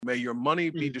May your money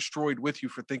be destroyed with you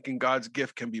for thinking God's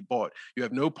gift can be bought. You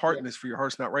have no part in this, for your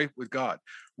heart's not right with God.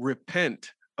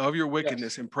 Repent of your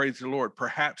wickedness and pray to the Lord.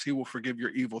 Perhaps he will forgive your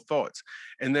evil thoughts.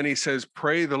 And then he says,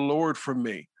 pray the Lord for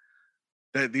me,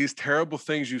 that these terrible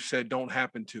things you said don't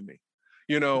happen to me,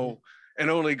 and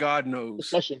only God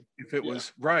knows if it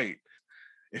was right.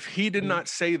 If he did not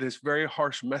say this very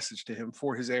harsh message to him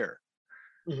for his heir,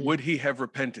 would he have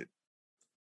repented?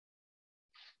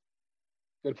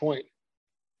 Good point.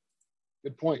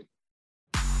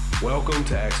 Welcome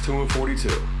to Acts 2 and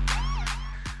 42.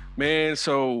 Man,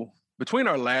 so between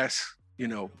our last,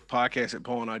 podcast that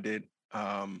Paul and I did,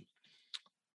 I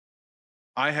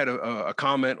had a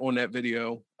comment on that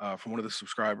video from one of the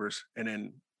subscribers, and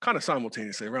then kind of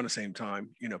simultaneously around the same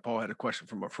time, Paul had a question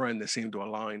from a friend that seemed to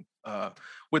align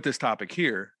with this topic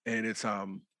here. And it's,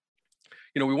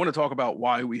 we want to talk about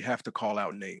why we have to call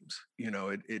out names.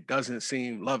 It doesn't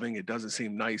seem loving. It doesn't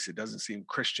seem nice. It doesn't seem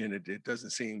Christian. It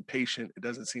doesn't seem patient. It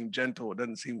doesn't seem gentle. It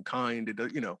doesn't seem kind. It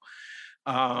does,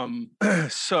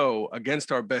 so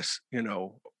against our best,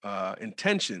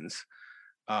 intentions,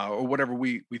 or whatever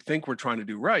we think we're trying to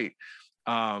do right,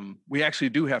 we actually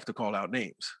do have to call out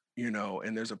names.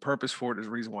 And there's a purpose for it. There's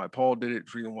a reason why Paul did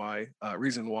it.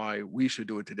 Reason why we should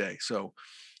do it today. So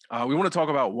we want to talk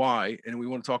about why, and we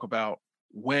want to talk about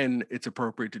when it's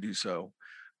appropriate to do so.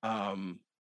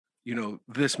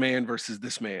 This man versus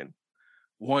this man.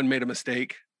 One made a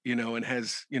mistake, and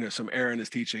has, some error in his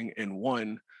teaching, and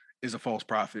one is a false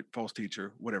prophet, false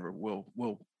teacher, whatever.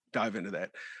 We'll dive into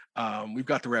that. We've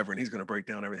got the Reverend. He's going to break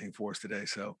down everything for us today.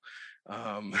 So,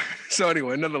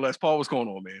 anyway, nonetheless, Paul, what's going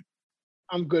on, man?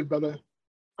 I'm good, brother.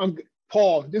 I'm good.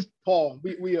 Paul.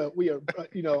 We are.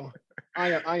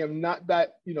 I am not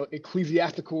that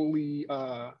ecclesiastically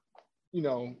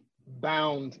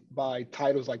bound by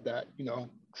titles like that.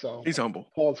 So he's humble.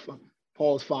 Paul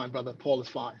is fine, brother. Paul is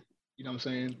fine. You know what I'm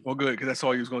saying? Well, good, because that's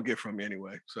all he was going to get from me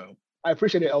anyway. So I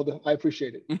appreciate it, Elder. I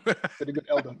appreciate it. The good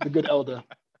elder. The good elder.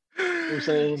 You know what I'm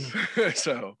saying?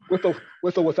 So with or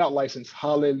without license.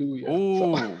 Hallelujah.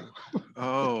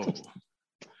 Oh.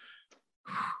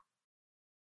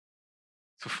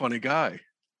 It's a funny guy.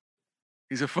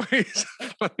 He's a funny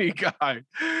guy.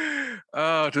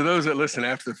 To those that listen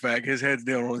after the fact, his head's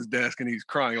down on his desk and he's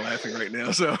crying, laughing right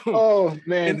now. So, oh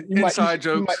man, inside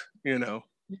jokes, You might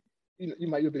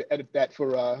be able to edit that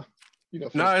for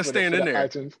no, it's staying in there.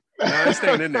 iTunes. No, it's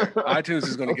staying in there. iTunes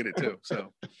is going to get it too.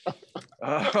 So,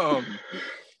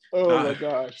 my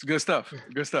gosh, it's good stuff.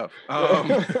 Good stuff. And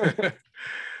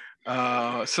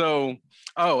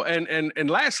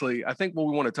lastly, I think what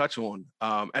we want to touch on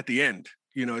at the end,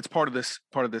 it's part of this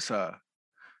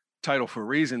title for a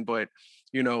reason, but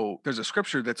there's a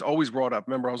scripture that's always brought up.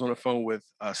 Remember, I was on the phone with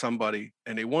somebody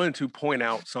and they wanted to point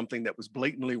out something that was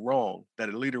blatantly wrong that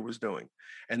a leader was doing.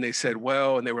 And they said,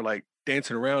 well, and they were like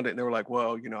dancing around it. And they were like,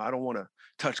 well, I don't want to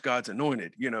touch God's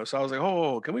anointed, so I was like,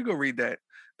 oh, can we go read that,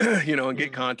 and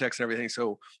get context and everything.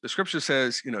 So the scripture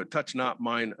says, touch not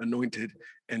mine anointed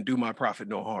and do my prophet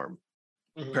no harm.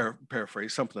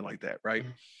 Paraphrase, something like that. Right.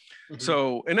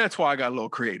 So, and that's why I got a little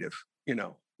creative,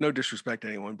 no disrespect to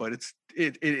anyone, but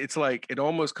it's like, it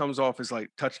almost comes off as like,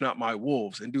 touch not my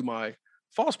wolves and do my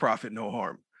false prophet no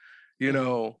harm,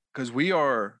 because we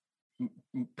are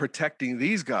protecting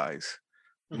these guys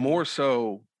more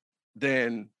so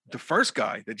than the first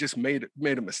guy that just made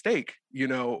a mistake,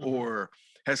 or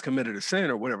has committed a sin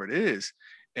or whatever it is.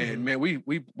 And man, we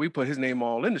put his name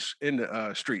all in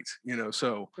the streets,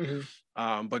 so,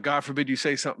 but God forbid you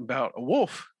say something about a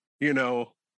wolf,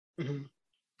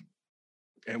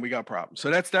 and we got problems. So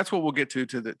that's what we'll get to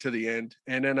the end.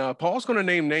 And then Paul's going to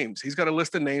name names. He's got a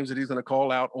list of names that he's going to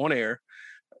call out on air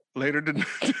later tonight.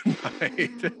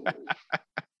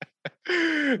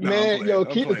 Man,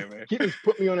 keep this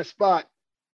put me on a spot.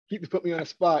 Keep this put me on a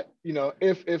spot.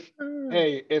 If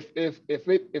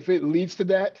it leads to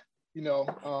that,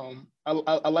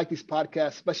 I like these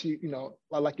podcasts, especially,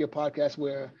 I like your podcast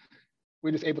where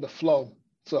we're just able to flow.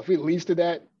 So if it leads to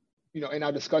that, in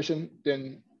our discussion,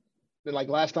 then like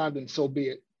last time, then so be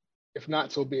it. If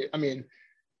not, so be it. I mean,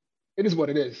 it is what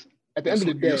it is. At the end of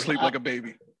the day, you sleep like a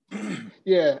baby.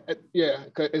 Yeah.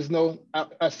 Because it's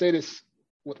I say this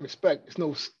with respect. It's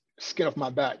no skin off my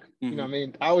back. You know what I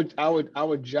mean?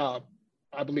 Our job,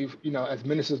 I believe, as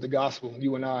ministers of the gospel,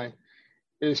 you and I,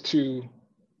 is to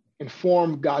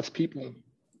inform God's people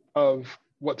of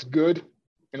what's good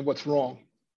and what's wrong,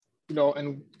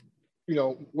 and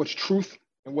what's truth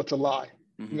and what's a lie,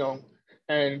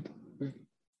 and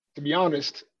to be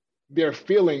honest, their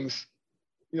feelings,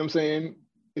 what I'm saying,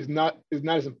 is not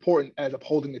as important as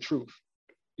upholding the truth,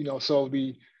 so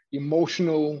the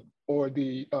emotional or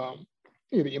the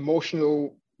the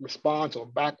emotional response or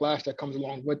backlash that comes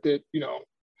along with it, it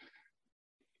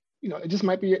just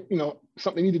might be,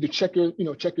 something you need to check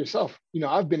check yourself.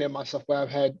 I've been there myself where I've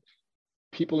had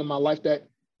people in my life that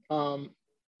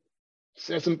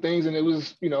said some things and it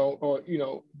was,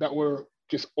 that were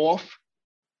just off.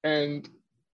 And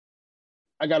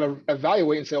I got to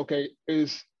evaluate and say, okay,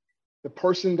 is the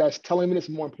person that's telling me this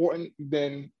more important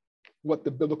than what the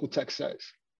biblical text says?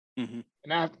 Mm-hmm.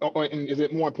 And is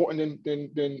it more important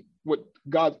than what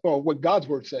God's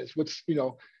word says?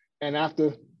 And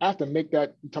after make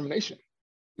that determination,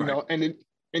 right. and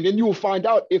then you will find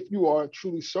out if you are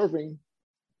truly serving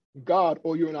God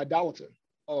or you're an idolater.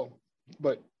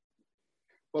 But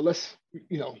let's,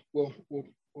 we'll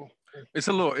it's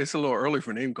a little early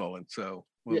for name calling, so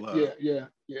yeah.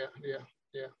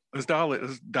 Let's dial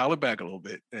it back a little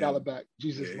bit. Dial it back,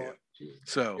 Jesus Lord. Yeah. Jesus,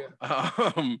 so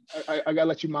I gotta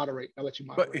let you moderate.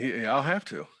 But yeah, I'll have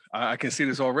to. I can see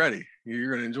this already.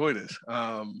 You're gonna enjoy this.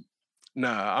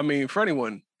 Nah, I mean, for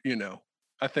anyone,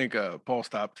 I think Paul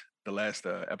stopped the last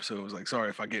episode. Was like, sorry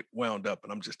if I get wound up,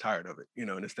 and I'm just tired of it.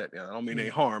 And it's that. I don't mean any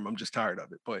harm. I'm just tired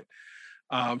of it. But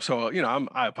so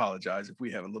I apologize if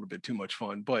we have a little bit too much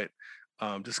fun, but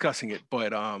discussing it.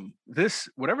 But this,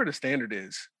 whatever the standard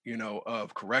is,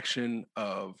 of correction,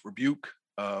 of rebuke,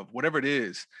 of whatever it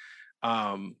is,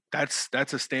 that's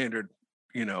a standard,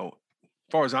 as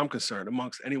far as I'm concerned,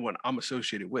 amongst anyone I'm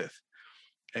associated with.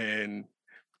 And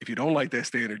if you don't like that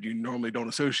standard, you normally don't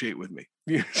associate with me.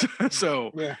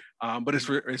 So, yeah. But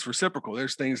it's reciprocal.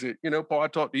 There's things that, Paul, I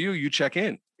talk to you, you check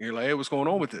in. You're like, hey, what's going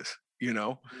on with this?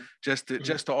 Just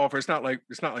to offer. It's not like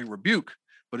rebuke,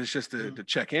 but it's just to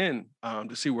check in,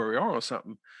 to see where we are on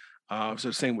something.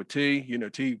 So same with T.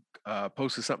 T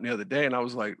posted something the other day, and I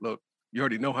was like, look, you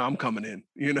already know how I'm coming in,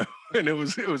 and it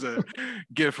was a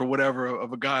gift or whatever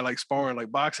of a guy like sparring,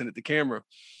 like boxing at the camera.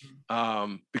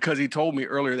 Because he told me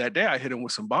earlier that day, I hit him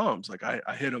with some bombs. Like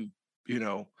I hit him,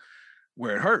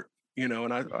 where it hurt, and all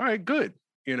right, good.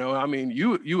 I mean,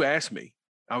 you asked me,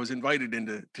 I was invited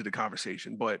into the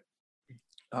conversation, but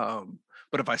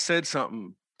if I said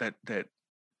something that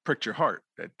pricked your heart,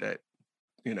 that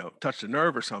touched a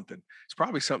nerve or something, it's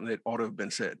probably something that ought to have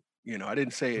been said. I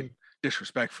didn't say it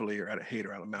disrespectfully or out of hate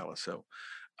or out of malice. So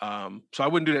I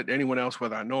wouldn't do that to anyone else,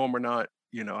 whether I know them or not.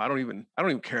 I don't even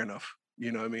care enough,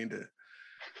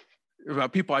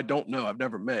 about people I don't know, I've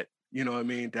never met,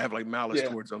 to have like malice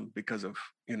towards them because of,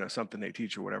 something they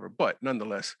teach or whatever. But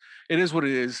nonetheless, it is what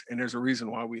it is. And there's a reason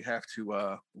why we have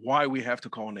to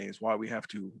call names, why we have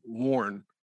to warn,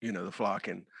 the flock.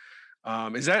 And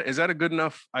is that a good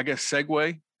enough, I guess,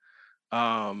 segue?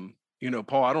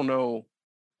 Paul, I don't know.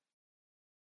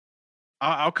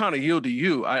 I'll kind of yield to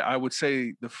you. I would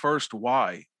say the first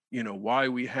why, why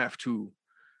we have to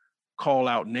call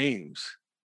out names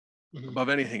above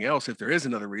anything else, if there is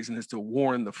another reason, is to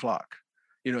warn the flock,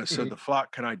 so the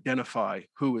flock can identify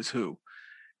who is who.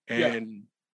 And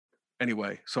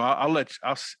anyway, so I'll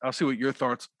see what your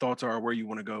thoughts are, where you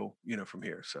want to go, from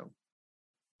here. So.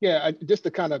 Yeah, just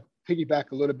to kind of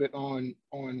piggyback a little bit on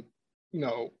dealing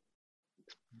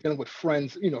with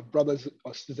friends, brothers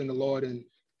or sisters in the Lord, and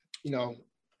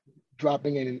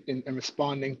dropping in and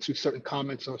responding to certain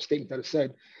comments or statements that are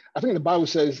said. I think the Bible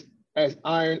says, as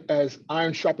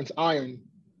iron sharpens iron,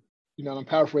 I'm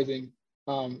paraphrasing,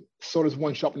 so does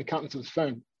one sharpen the countenance of his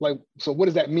friend. Like, so what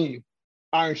does that mean?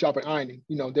 Iron sharpen iron.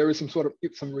 There is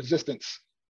some resistance.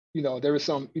 There is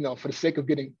some, for the sake of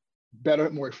getting better,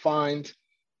 more refined,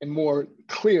 and more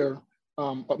clear,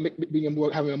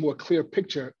 having a more clear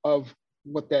picture of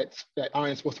what that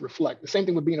iron is supposed to reflect. The same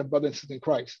thing with being a brother and sister in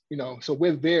Christ. So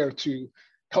we're there to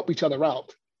help each other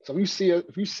out. So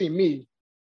if you see me,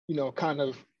 kind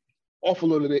of off a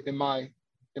little bit in my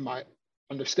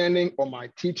understanding or my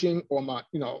teaching or my,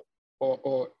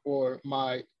 or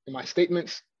my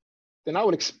statements, then I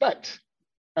would expect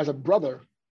as a brother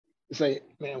to say,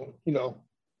 man,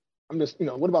 I'm just,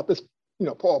 what about this,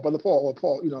 Paul, brother Paul, or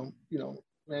Paul,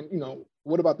 man,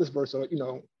 what about this verse? Or,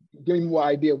 give me more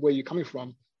idea of where you're coming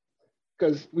from,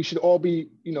 because we should all be,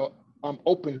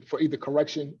 open for either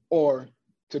correction or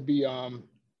to be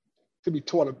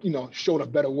taught, showed a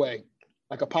better way.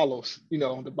 Like Apollos,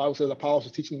 the Bible says Apollos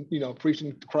was teaching,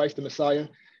 preaching Christ, the Messiah,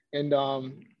 and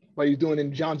what he's doing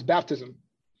in John's baptism,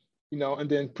 and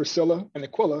then Priscilla and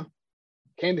Aquila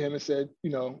came to him and said,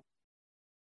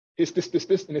 it's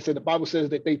this, and they said the Bible says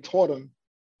that they taught him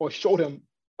or showed him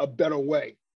a better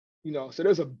way, so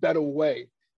there's a better way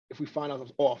if we find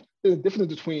ourselves off. There's a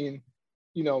difference between,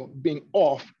 being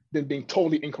off than being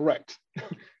totally incorrect,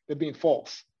 than being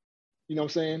false. You know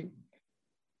what I'm saying?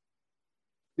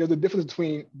 There's a difference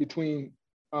between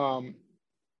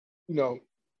you know,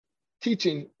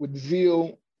 teaching with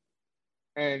zeal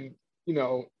and,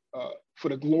 for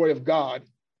the glory of God,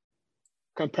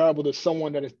 comparable to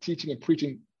someone that is teaching and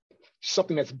preaching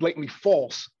something that's blatantly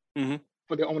false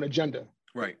for their own agenda.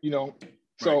 Right.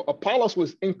 So right.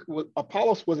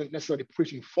 Apollos wasn't necessarily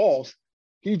preaching false.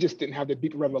 He just didn't have the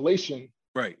deep revelation.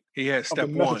 Right. He had step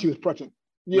of the message one. He was preaching.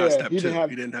 Yeah. Not step he two.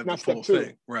 didn't have the full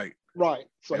thing. Right. Right.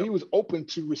 So he was open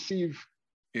to receive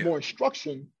more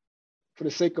instruction for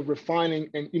the sake of refining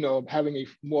and, having a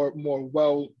more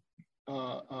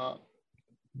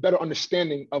better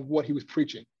understanding of what he was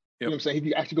preaching. You know what I'm saying? He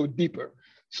could actually go deeper.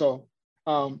 So,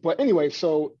 but anyway,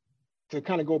 so to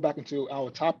kind of go back into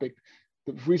our topic,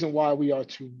 the reason why we are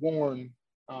to warn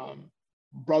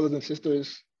brothers and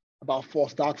sisters about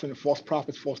false doctrine and false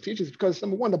prophets, false teachers, because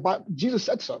number one, the Bible, Jesus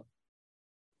said so.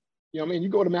 You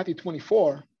go to Matthew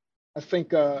 24, I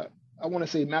think, I want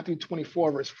to say Matthew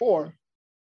 24, verse 4,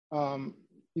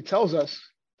 he tells us,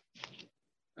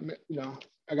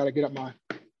 I got to get up my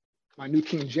New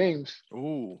King James.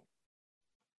 Ooh.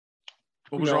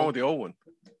 What was wrong with the old one?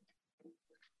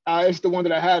 It's the one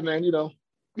that I had, man,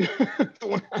 it's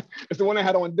the one I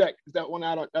had on deck. It's that one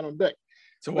I had on deck.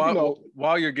 So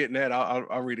while you're getting that,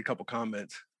 I'll read a couple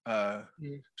comments.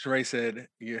 Sheree said,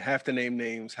 you have to name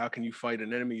names. How can you fight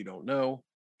an enemy you don't know?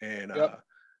 And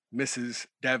Mrs.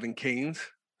 Davin Keynes,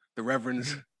 the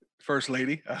Reverend's First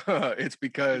Lady, it's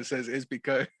because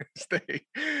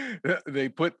they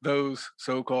put those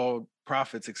so-called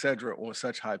prophets, etc., on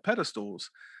such high pedestals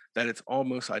that it's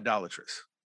almost idolatrous.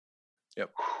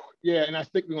 Yep. Yeah, and I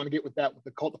think we want to get with that with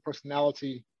the cult of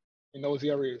personality in those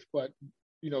areas. But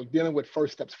dealing with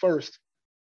first steps first.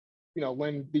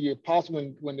 When the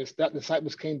apostle, when the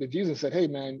disciples came to Jesus and said, "Hey,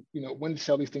 man, when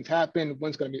shall these things happen?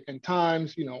 When's going to be end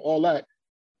times? All that."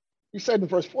 He said in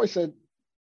verse 4, he said,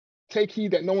 "Take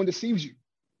heed that no one deceives you."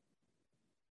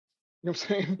 You know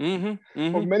what I'm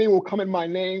saying? For many will come in my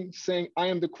name, saying, "I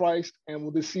am the Christ," and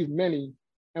will deceive many.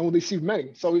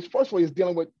 So his first way is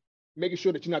dealing with making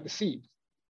sure that you're not deceived.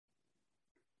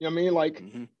 You know what I mean? Like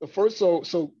the first, so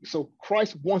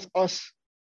Christ wants us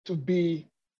to be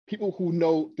people who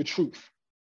know the truth,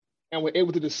 and we're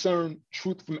able to discern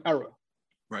truth from error.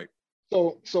 Right.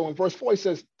 So in verse 4, he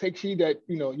says, "Take heed that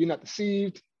you're not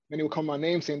deceived." Many will come in my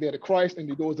name, saying they're the Christ. And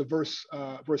he goes to verse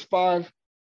 5.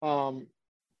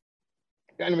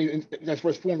 That's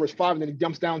verse 4 and verse 5, and then he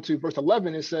jumps down to verse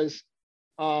 11. It says,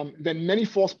 "Then many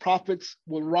false prophets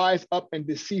will rise up and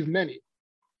deceive many.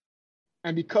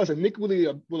 And because iniquity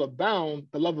will abound,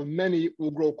 the love of many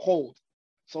will grow cold."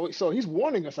 So he's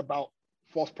warning us about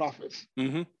false prophets. You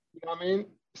know what I mean?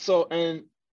 So, and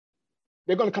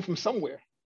they're going to come from somewhere.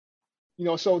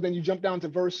 So then you jump down to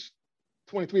verse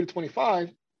 23 to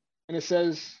 25, and it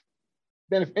says,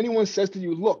 "Then if anyone says to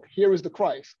you, 'Look, here is the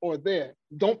Christ,' or 'there,'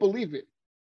 don't believe it.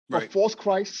 For false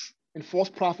Christs and false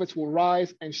prophets will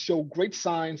rise and show great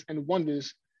signs and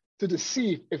wonders to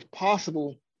deceive, if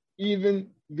possible,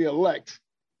 even the elect.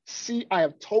 See, I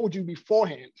have told you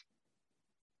beforehand."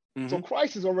 So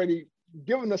Christ has already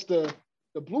given us the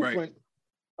blueprint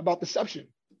about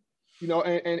deception,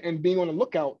 and being on the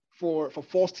lookout for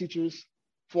false teachers,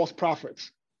 false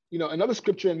prophets. Another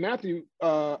scripture in Matthew,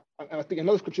 I think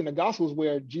another scripture in the Gospels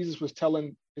where Jesus was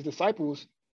telling his disciples,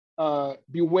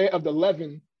 beware of the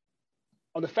leaven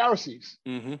of the Pharisees.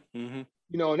 And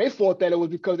they thought that it was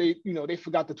because they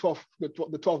forgot the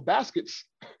 12 baskets,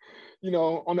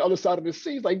 on the other side of the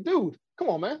sea. It's like, dude, come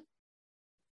on, man.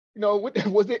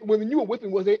 When you were with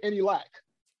him, was there any lack?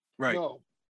 Right.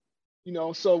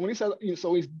 No. So when he said,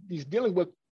 so he's dealing with,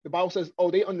 the Bible says,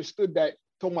 oh, they understood that,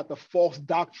 talking about the false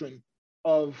doctrine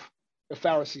of the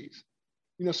Pharisees.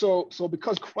 So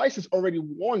because Christ has already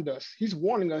warned us, he's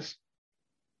warning us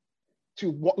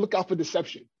to look out for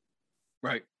deception.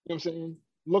 Right. You know what I'm saying?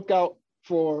 Look out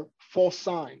for false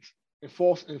signs and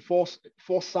false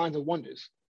signs and wonders.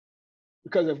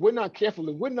 Because if we're not careful,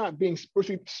 if we're not being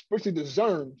spiritually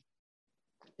discerned,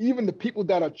 even the people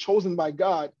that are chosen by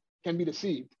God can be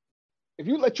deceived. If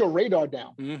you let your radar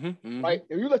down, right?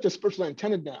 If you let your spiritual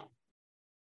antenna down,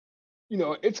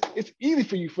 it's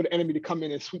easy for the enemy to come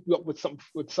in and sweep you up with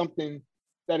something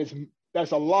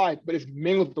that's a lie, but it's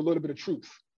mingled with a little bit of truth.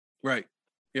 Right.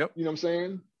 Yep. You know what I'm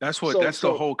saying? That's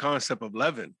the whole concept of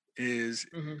leaven is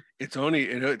it's only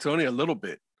a little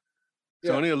bit. It's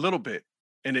only a little bit,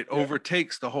 and it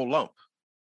overtakes the whole lump.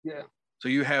 Yeah. So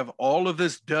you have all of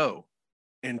this dough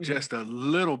in just a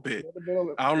little bit.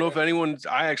 I don't know if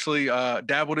I actually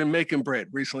dabbled in making bread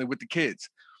recently with the kids,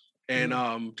 and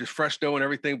just fresh dough and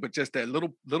everything, but just that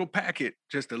little packet,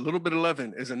 just a little bit of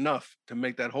leaven is enough to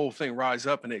make that whole thing rise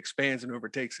up, and it expands and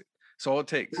overtakes it. That's all it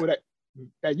takes.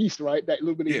 that yeast, right? That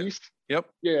little bit of yeast. Yep.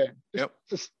 Yeah.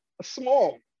 Just a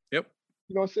small. Yep.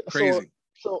 You know what I'm saying? Crazy.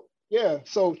 So yeah.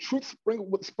 So truth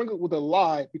sprinkled with a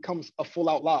lie becomes a full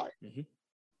out lie. Mm-hmm. You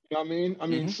know what I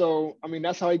mean? So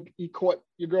that's how he caught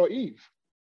your girl Eve.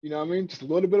 You know what I mean? Just a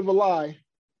little bit of a lie,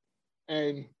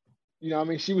 and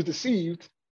she was deceived,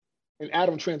 and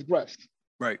Adam transgressed.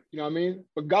 Right. You know what I mean?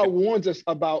 But God warns us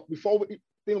about, before we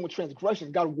dealing with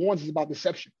transgression, God warns us about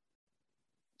deception,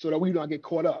 so that we don't get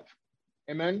caught up.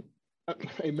 Amen.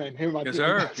 Amen. Yes,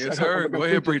 sir. Yes, sir. Go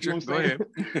ahead, preacher. Go ahead.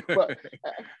 But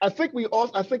I think we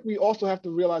also have to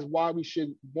realize why we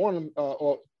should warn them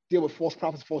or deal with false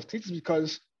prophets, false teachers,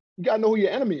 because you gotta know who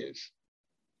your enemy is.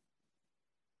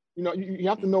 You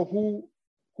have to know who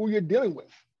you're dealing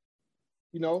with.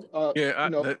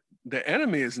 The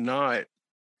enemy is not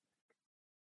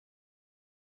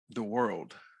the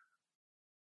world.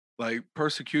 Like,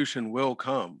 persecution will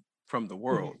come from the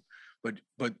world, but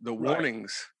the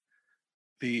warnings,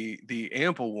 the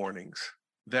ample warnings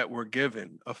that were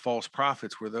given of false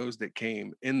prophets were those that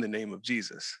came in the name of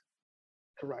Jesus.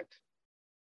 Correct.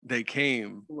 They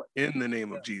came in the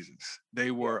name of Jesus.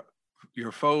 They were,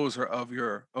 your foes are of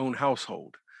your own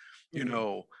household.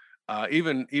 Even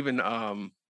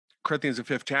Corinthians, the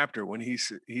 5th chapter, when he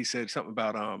said something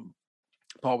about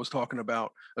Paul was talking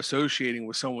about associating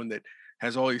with someone that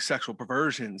has all these sexual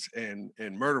perversions and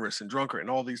murderous and drunkard and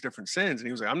all these different sins, and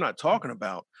he was like, I'm not talking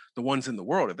about the ones in the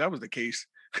world. If that was the case,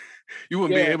 you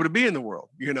wouldn't be able to be in the world.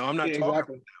 I'm not talking about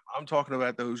them. I'm talking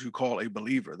about those you call a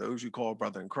believer, those you call a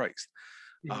brother in Christ.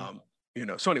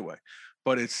 So anyway,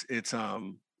 but it's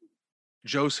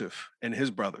Joseph and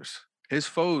his brothers. His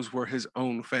foes were his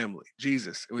own family,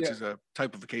 Jesus, which is a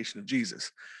typification of Jesus,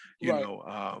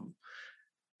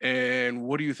 and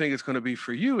what do you think it's going to be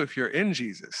for you if you're in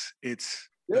Jesus? It's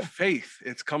the faith.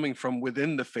 It's coming from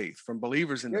within the faith, from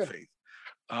believers in the faith.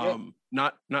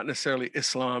 Not necessarily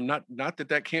Islam, not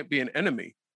that can't be an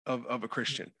enemy of a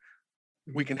Christian.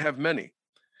 We can have many,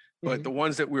 but the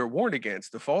ones that we are warned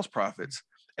against, the false prophets,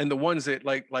 and the ones that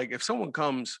like if someone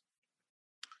comes,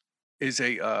 is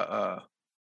a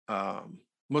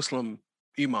Muslim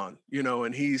imam,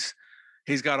 and he's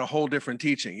got a whole different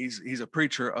teaching. He's a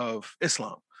preacher of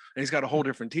Islam, and he's got a whole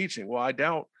different teaching. Well, I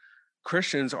doubt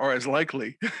Christians are as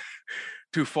likely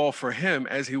to fall for him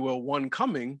as he will one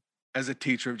coming as a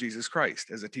teacher of Jesus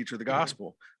Christ, as a teacher of the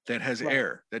gospel that has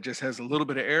error, that just has a little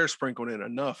bit of error sprinkled in,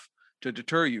 enough to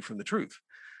deter you from the truth.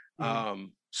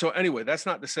 So anyway, that's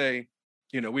not to say,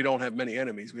 we don't have many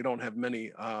enemies. We don't have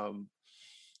many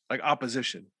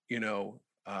opposition,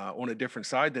 on a different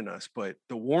side than us. But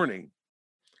the warning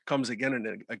comes again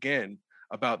and again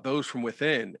about those from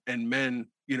within, and men,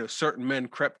 certain men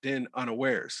crept in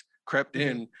unawares, crept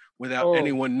in without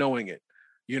anyone knowing it.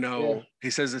 He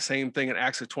says the same thing in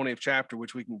Acts the 20th chapter,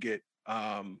 which we can get,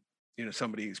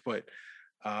 some of these, but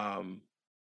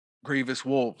grievous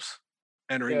wolves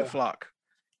entering the flock,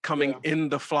 coming in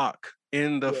the flock,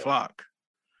 not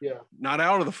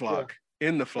out of the flock,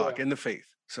 in the flock, in the faith.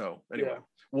 So anyway,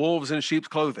 wolves in sheep's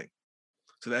clothing.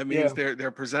 So that means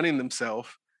they're presenting themselves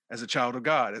as a child of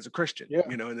God, as a Christian,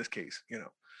 in this case, So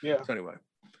anyway.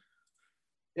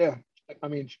 Yeah. I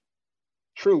mean,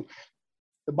 true.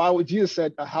 The Bible, Jesus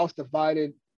said, a house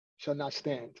divided shall not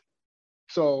stand.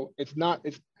 So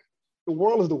the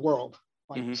world is the world.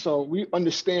 So we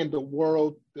understand the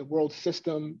world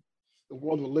system, the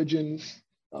world religions,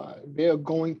 they're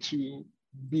going to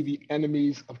be the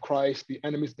enemies of Christ, the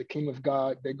enemies of the kingdom of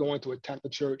God. They're going to attack the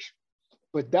church.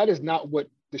 But that is not what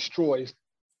destroys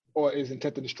or is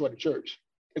intended to destroy the church.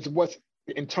 It's what's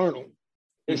the internal.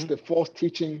 It's the false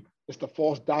teaching, it's the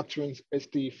false doctrines, it's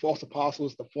the false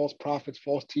apostles, the false prophets,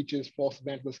 false teachers, false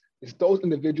evangelists. It's those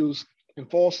individuals and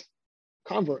false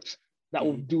converts that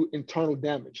will do internal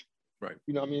damage. Right.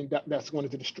 That's going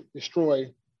to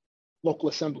destroy local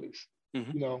assemblies,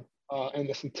 and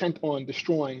it's intent on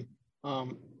destroying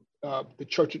the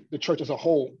church as a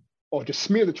whole, or to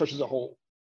smear the church as a whole.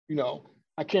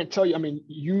 I can't tell you,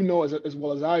 as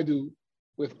well as I do,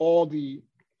 with all the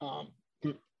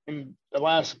in the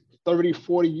last 30,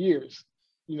 40 years,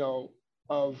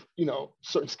 of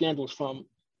certain scandals from,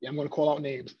 I'm going to call out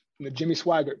names, from the Jimmy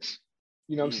Swaggarts,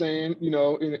 what I'm saying,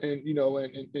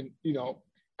 and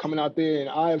coming out there, and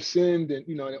I have sinned, and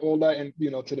and all that, and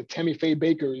to the Tammy Faye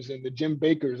Bakers and the Jim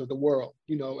Bakers of the world,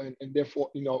 and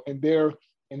therefore, and their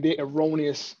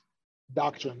erroneous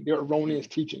doctrine, their erroneous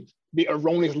teachings, the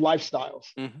erroneous lifestyles,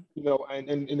 and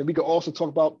we could also talk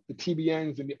about the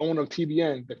TBNs and the owner of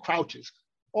TBN, the Crouches,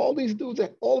 all these dudes,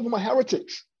 all of them are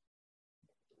heretics.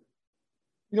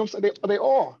 What I'm saying? They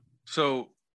are. So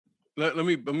let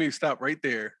me stop right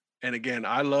there. And again,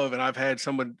 I love, and I've had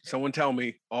someone tell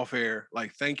me off air,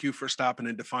 like, thank you for stopping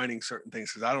and defining certain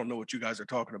things, because I don't know what you guys are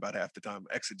talking about half the time.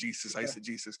 Exegesis,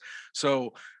 eisegesis.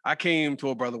 So I came to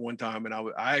a brother one time, and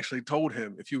I actually told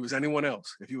him, if you was anyone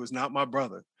else, if you was not my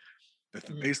brother,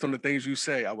 based on the things you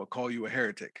say, I would call you a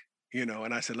heretic.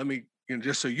 And I said, let me,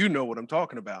 just so you know what I'm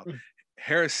talking about.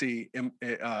 Heresy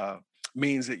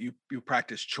means that you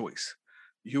practice choice.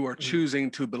 You are choosing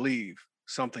to believe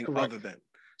something other than.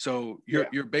 So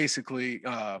you're basically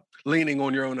leaning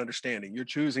on your own understanding. You're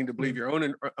choosing to believe your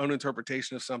own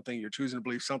interpretation of something. You're choosing to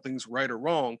believe something's right or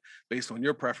wrong based on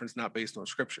your preference, not based on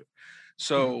scripture.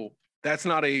 So that's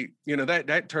not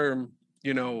that term,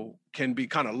 can be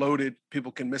kind of loaded.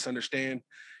 People can misunderstand,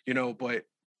 but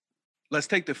let's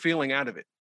take the feeling out of it.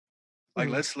 Like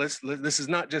let's this is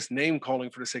not just name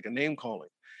calling for the sake of name calling.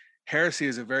 Heresy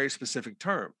is a very specific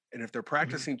term. And if they're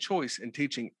practicing choice and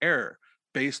teaching error,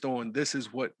 based on this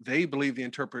is what they believe the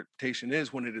interpretation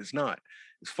is when it is not.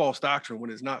 It's false doctrine when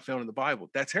it's not found in the Bible.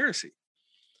 That's heresy.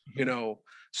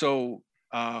 So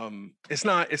it's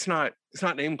not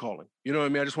name calling. You know what I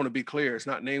mean? I just want to be clear. It's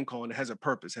not name calling. It has a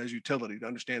purpose, it has utility to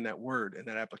understand that word and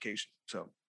that application. So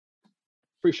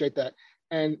appreciate that.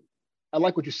 And I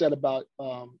like what you said about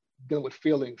dealing with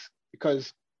feelings,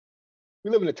 because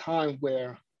we live in a time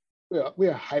where we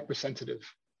are hypersensitive.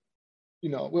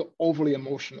 We're overly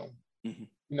emotional.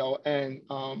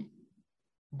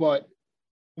 But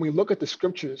when we look at the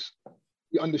scriptures,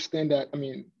 we understand that,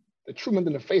 the true men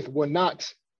in the faith were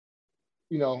not,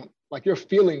 like your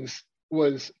feelings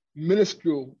was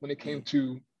minuscule when it came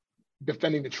to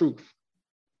defending the truth.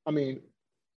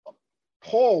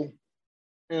 Paul,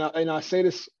 and I say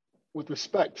this with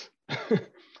respect,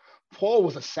 Paul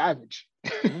was a savage.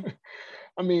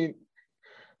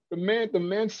 The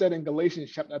man said in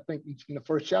Galatians chapter, I think in the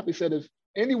first chapter, he said, if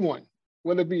anyone,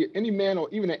 whether it be any man or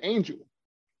even an angel,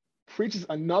 preaches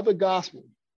another gospel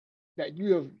that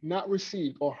you have not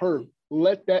received or heard,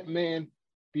 let that man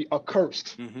be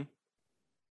accursed.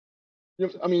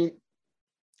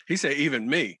 He said, even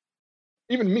me.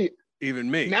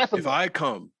 Anathema. If I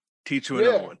come, teach you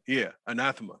another one. Yeah,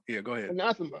 anathema. Yeah, go ahead.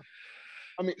 Anathema.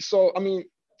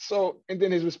 So, and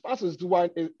then his response is,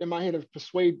 am I here to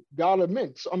persuade God or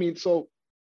men? So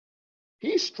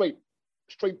he's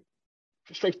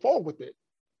straightforward with it.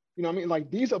 Like,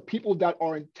 these are people that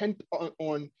are intent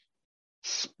on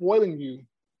spoiling you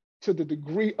to the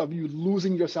degree of you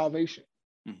losing your salvation.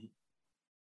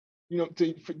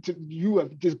 To you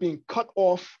of just being cut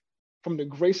off from the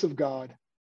grace of God,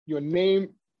 your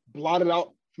name blotted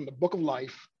out from the book of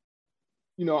life.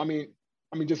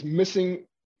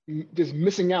 Just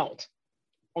missing out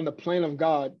on the plan of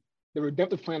God, the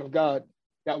redemptive plan of God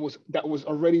that was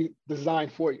already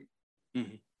designed for you.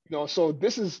 So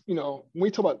this is, when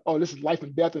we talk about, this is life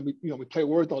and death, and we play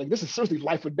words, like, this is seriously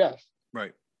life or death.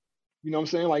 Right. You know what I'm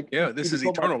saying? Like, this is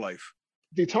eternal life.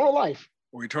 The eternal life.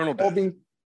 Or eternal death.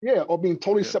 Or being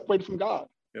totally separated from God.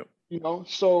 Yep.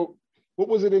 So what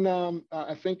was it in,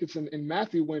 I think it's in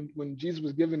Matthew when Jesus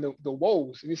was giving the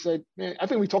woes, and he said, man, I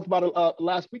think we talked about it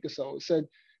last week or so. It said,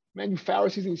 man, you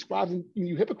Pharisees and you scribes and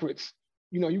you hypocrites,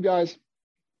 you guys,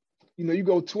 you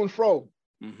go to and fro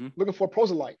looking for a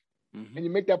proselyte, and you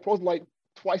make that proselyte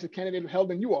twice a candidate of hell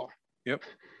than you are. Yep.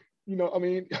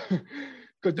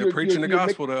 Because they're preaching the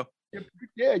gospel though.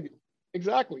 Yeah,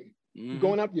 exactly. You're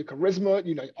going out your charisma,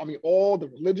 all the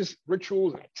religious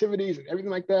rituals and activities and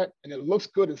everything like that, and it looks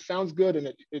good, it sounds good,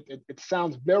 and it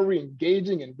sounds very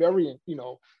engaging and very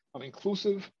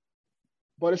inclusive,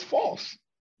 but it's false.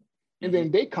 And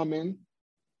then they come in,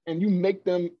 and you make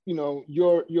them,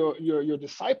 your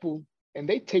disciple, and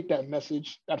they take that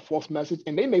message, that false message,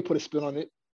 and they may put a spin on it,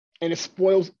 and it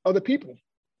spoils other people.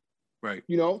 Right.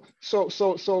 So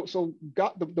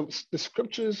God, the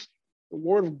scriptures, the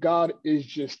word of God is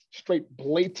just straight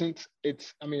blatant.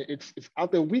 It's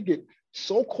out there. We get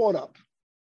so caught up,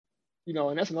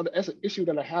 and that's an issue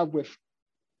that I have with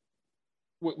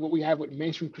what we have with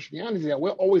mainstream Christianity, is that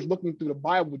we're always looking through the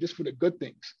Bible just for the good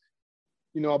things.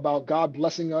 About God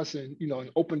blessing us and, and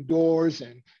open doors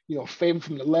and, favor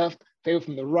from the left, favor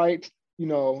from the right,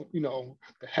 the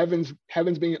heavens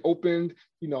being opened,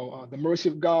 the mercy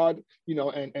of God,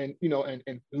 and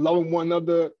loving one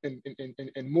another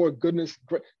and more goodness.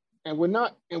 And we're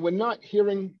not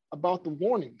hearing about the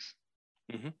warnings.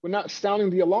 We're not sounding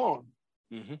the alarm.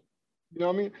 You know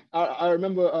what I mean? I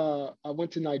remember I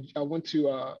went to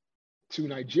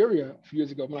Nigeria a few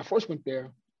years ago when I first went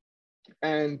there,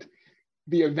 and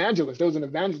there was an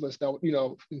evangelist that,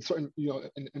 in certain,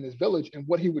 in this village, and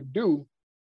what he would do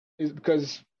is,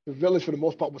 because the village for the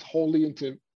most part was wholly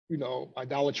into,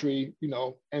 idolatry,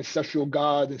 ancestral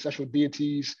gods, ancestral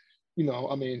deities,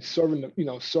 I mean, serving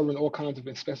all kinds of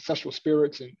ancestral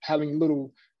spirits and having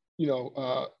little,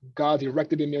 gods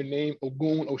erected in their name,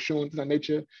 Ogun, Oshun, things of that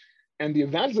nature. And the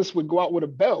evangelists would go out with a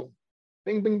bell,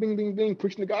 bing, bing, bing, bing, bing,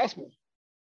 preaching the gospel,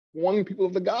 warning people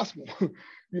of the gospel.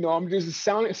 I'm just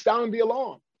sounding the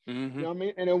alarm. Mm-hmm. You know what I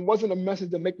mean? And it wasn't a message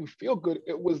to make them feel good.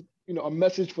 It was, a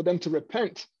message for them to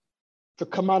repent, to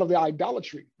come out of their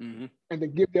idolatry, mm-hmm. and to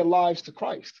give their lives to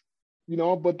Christ.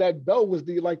 But that bell was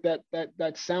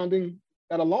that sounding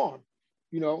that alarm.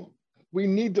 We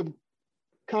need to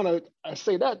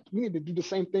we need to do the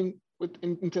same thing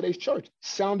in today's church,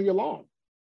 sound the alarm.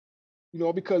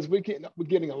 Because we're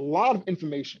getting a lot of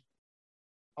information,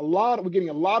 we're getting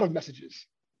a lot of messages,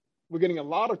 we're getting a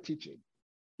lot of teaching,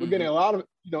 we're getting a lot of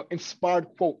inspired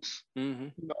quotes.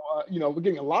 We're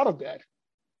getting a lot of that,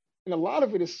 and a lot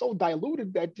of it is so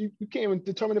diluted that you can't even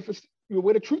determine if it's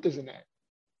where the truth is in that.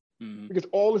 Because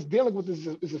all it's dealing with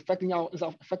is affecting our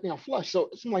flesh. So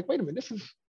it's like, wait a minute, this is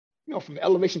from the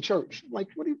Elevation Church. I'm like,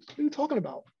 what are you talking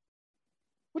about?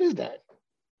 What is that?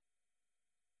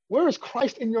 Where is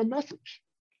Christ in your message?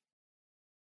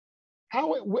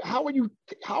 How are you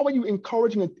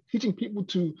encouraging and teaching people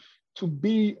to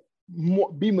be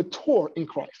mature in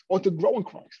Christ or to grow in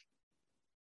Christ?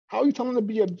 How are you telling them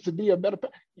to be a better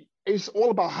person? It's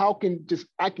all about how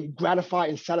I can gratify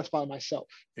and satisfy myself.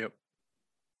 Yep.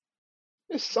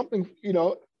 There's something,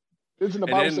 isn't the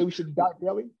Bible say we should die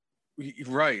daily?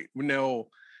 Right. Now,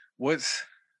 what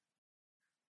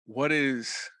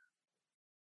is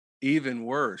even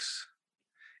worse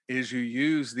is you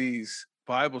use these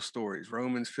Bible stories,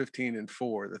 Romans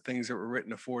 15:4, the things that were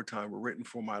written aforetime were written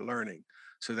for my learning,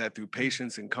 so that through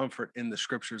patience and comfort in the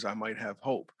scriptures I might have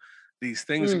hope. These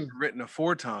things that were written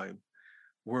aforetime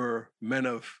were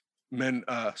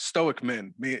stoic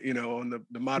men. On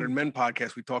the Modern Men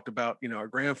podcast, we talked about, our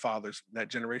grandfathers, that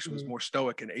generation was more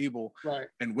stoic and able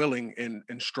and willing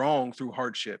and strong through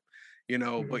hardship,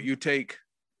 but you take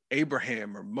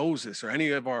Abraham or Moses or any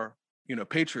of our,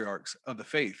 patriarchs of the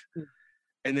faith,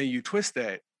 and then you twist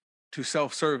that to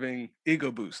self-serving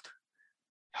ego boost.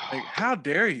 Like, how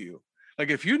dare you? Like,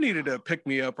 if you needed a pick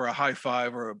me up or a high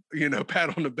five or a,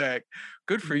 pat on the back,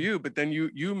 good for you. But then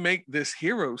you make this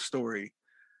hero story,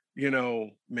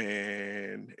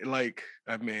 man.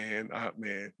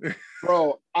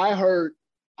 Bro, I heard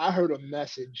a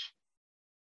message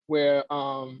where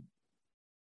a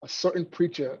certain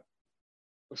preacher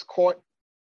was caught.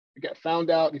 He got found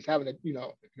out. He's having an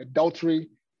adultery.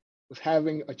 Was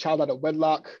having a child out of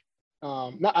wedlock.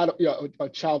 A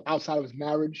child outside of his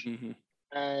marriage.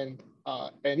 And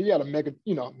he had a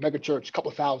mega church, a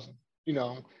couple of thousand,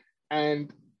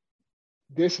 and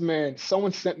this man,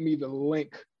 someone sent me the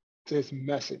link to his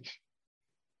message,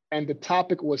 and the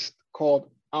topic was called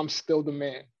 "I'm Still the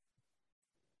Man,"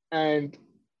 and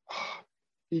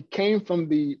he came from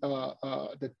the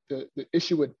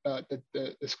issue with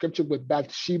the scripture with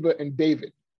Bathsheba and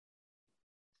David.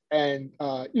 And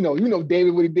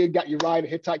David, what he did, got Uriah the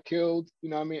Hittite killed.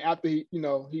 After he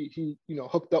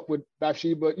hooked up with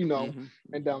Bathsheba, and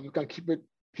gonna keep it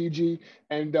PG.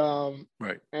 And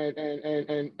right.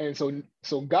 And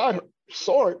so God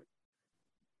saw it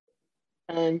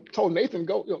and told Nathan,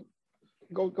 go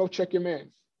check your man.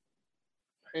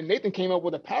 And Nathan came up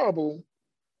with a parable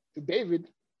to David.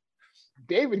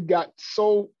 David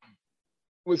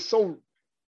was so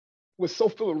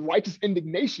full of righteous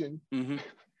indignation.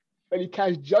 That he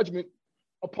cast judgment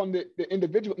upon the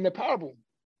individual in the parable.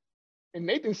 And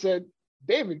Nathan said,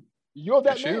 David, you're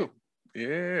that man.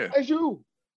 Yeah. That's you. You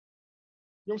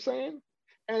know what I'm saying?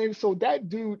 And so that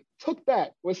dude took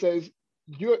that, where it says,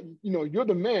 you're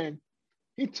the man.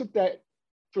 He took that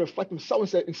to reflect himself and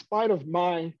said, in spite of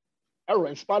my error,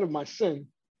 in spite of my sin,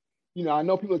 I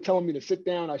know people are telling me to sit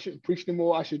down. I shouldn't preach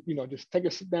anymore. I should, just take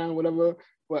a sit down, whatever.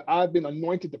 But I've been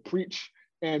anointed to preach.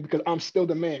 And because I'm still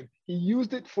the man, he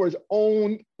used it for his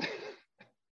own.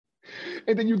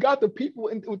 And then you got the people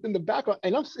within the background,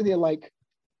 and I'm sitting here like,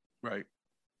 right,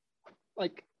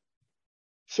 like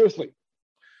seriously.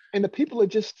 And the people are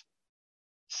just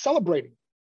celebrating.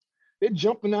 They're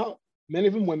jumping out. Many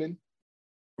of them women.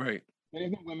 Right. Many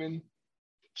of them women.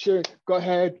 Sure, go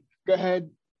ahead,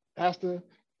 Pastor.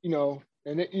 And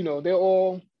they're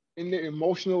all in their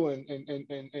emotional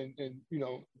and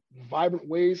vibrant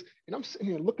ways, and I'm sitting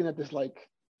here looking at this like,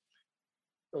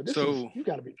 oh, you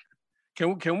gotta be.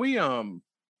 Can we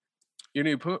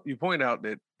you point out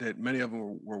that many of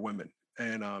them were women,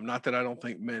 and not that I don't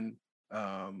think men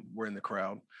were in the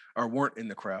crowd or weren't in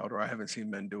the crowd, or I haven't seen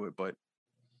men do it, but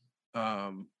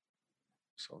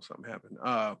so something happened.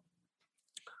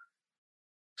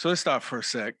 So let's stop for a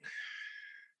sec.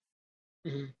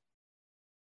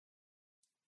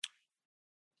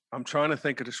 I'm trying to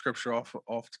think of the scripture off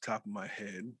the top of my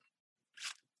head.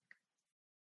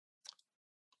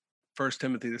 1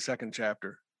 Timothy, the 2nd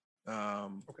chapter.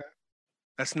 Okay.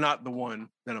 That's not the one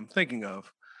that I'm thinking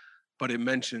of, but it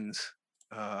mentions,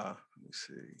 let me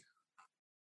see,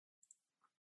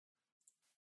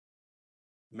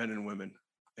 men and women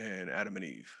and Adam and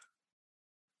Eve.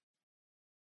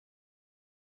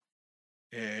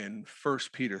 In 1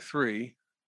 Peter 3,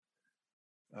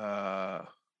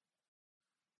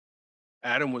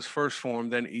 Adam was first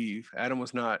formed, then Eve. Adam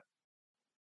was not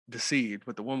deceived,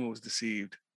 but the woman was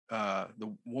deceived.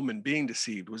 The woman being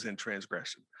deceived was in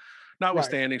transgression.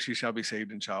 Notwithstanding, she shall be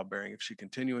saved in childbearing if she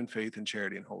continue in faith and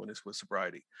charity and holiness with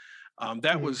sobriety.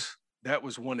 That was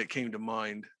one that came to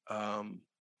mind.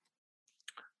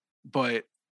 But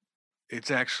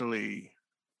it's actually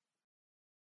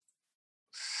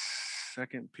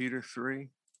 2 Peter 3.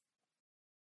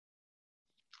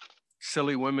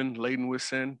 Silly women laden with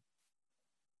sin.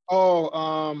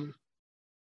 Oh,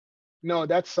 no,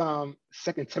 that's 2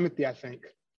 Timothy, I think.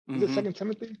 Is it 2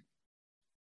 Timothy?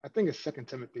 I think it's 2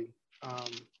 Timothy.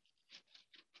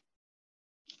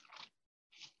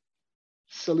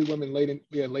 Silly women laden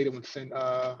with sin.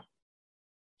 Oh,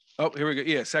 here we go.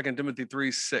 Yeah, 2 Timothy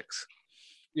 3:6.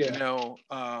 Yeah. Now,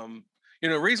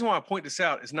 the reason why I point this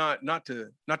out is not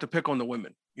to pick on the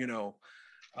women,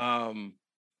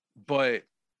 but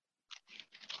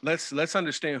let's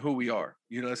understand who we are.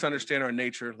 Let's understand our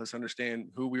nature. Let's understand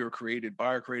who we were created by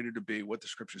our Creator to be, what the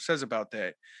scripture says about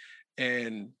that.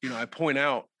 And, I point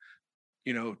out,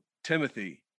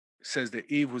 Timothy says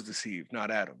that Eve was deceived, not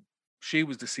Adam. She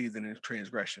was deceived in his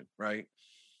transgression, right?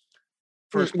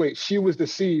 Wait, she was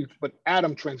deceived, but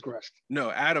Adam transgressed.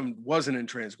 No, Adam wasn't in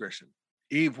transgression.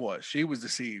 Eve was. She was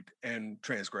deceived and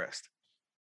transgressed.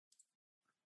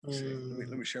 Let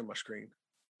me share my screen.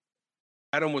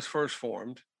 Adam was first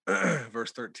formed,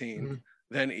 verse 13,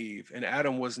 then Eve, and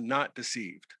Adam was not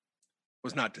deceived.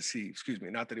 Not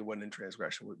that he wasn't in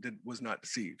transgression, was not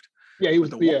deceived. Yeah, he was.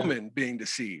 But the woman being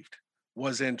deceived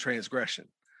was in transgression.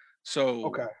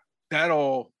 So that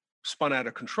all spun out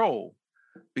of control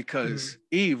because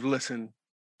Eve listened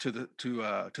to the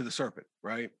serpent,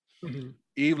 right?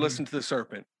 Eve listened to the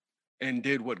serpent and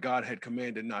did what God had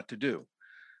commanded not to do.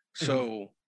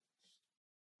 So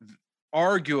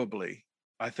arguably,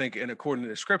 I think, and according to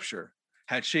the scripture,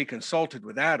 had she consulted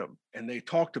with Adam and they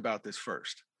talked about this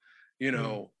first, I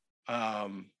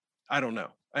don't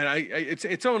know. And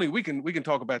it's only, we can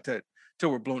talk about that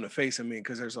till we're blue in the face. I mean,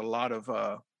 because there's a lot of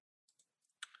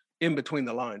in between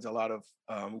the lines, a lot of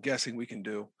guessing we can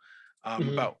do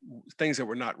about things that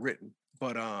were not written.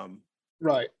 But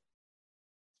right.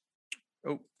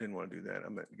 Oh, didn't want to do that.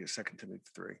 I'm going to get 2 Timothy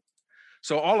 3.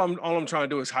 So all I'm trying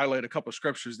to do is highlight a couple of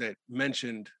scriptures that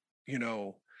mentioned,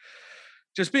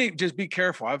 just be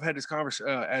careful. I've had this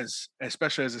conversation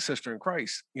especially as a sister in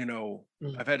Christ,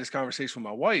 I've had this conversation with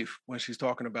my wife when she's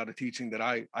talking about a teaching that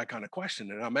I kind of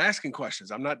question, and I'm asking questions.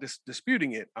 I'm not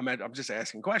disputing it. I'm just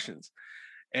asking questions.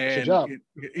 And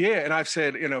and I've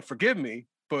said, forgive me,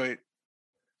 but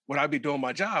would I be doing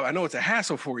my job? I know it's a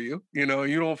hassle for you. You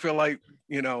don't feel like,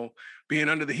 being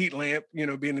under the heat lamp,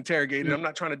 being interrogated. I'm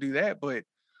not trying to do that, but,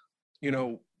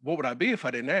 what would I be if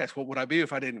I didn't ask? What would I be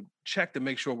if I didn't check to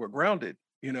make sure we're grounded,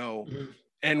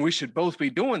 And we should both be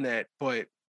doing that. But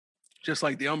just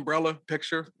like the umbrella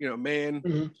picture,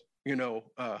 man,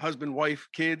 husband, wife,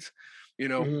 kids,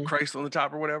 Christ on the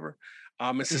top or whatever.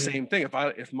 It's the same thing.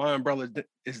 If my umbrella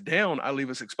is down, I leave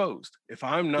us exposed. If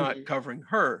I'm not covering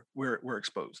her, we're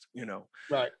exposed,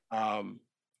 Right.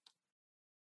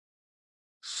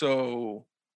 So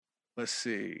let's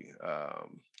see.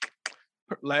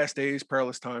 Last days,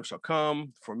 perilous times shall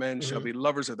come, for men shall be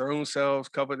lovers of their own selves,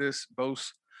 covetous,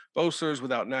 boasters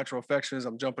without natural affections.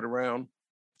 I'm jumping around.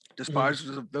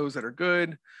 Despisers of those that are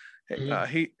good,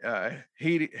 heady,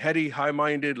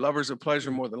 high-minded, lovers of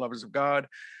pleasure more than lovers of God.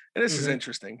 And this is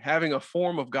interesting. Having a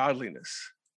form of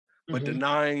godliness, but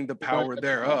denying the power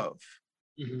thereof.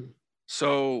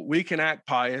 So we can act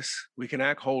pious, we can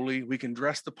act holy, we can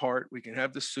dress the part, we can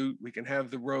have the suit, we can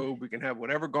have the robe, we can have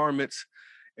whatever garments,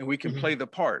 and we can play the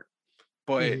part.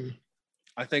 But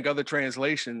I think other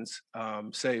translations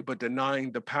say, but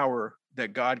denying the power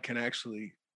that God can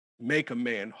actually make a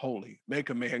man holy, make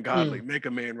a man godly, make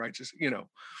a man righteous,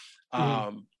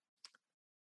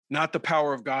 not the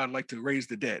power of God like to raise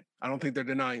the dead. I don't think they're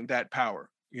denying that power,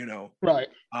 Right.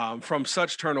 From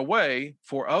such turn away,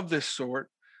 for of this sort,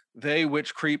 they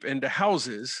which creep into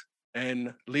houses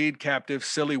and lead captive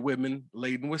silly women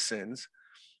laden with sins,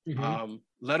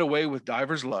 led away with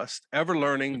divers lusts, ever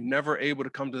learning, never able to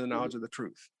come to the knowledge of the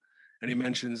truth. and he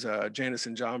mentions Jannes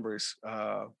and Jambres,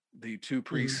 the two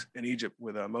priests in Egypt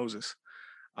with Moses.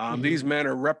 These men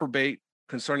are reprobate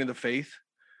concerning the faith,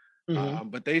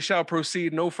 but they shall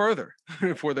proceed no further,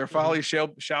 for their folly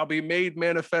shall be made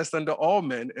manifest unto all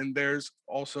men, and theirs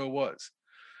also was.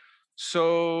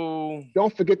 So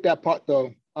don't forget that part,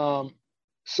 though.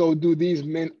 So do these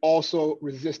men also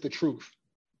resist the truth?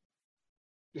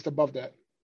 Just above that.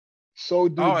 So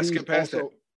do I these skipped past also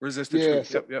that. Resist the truth.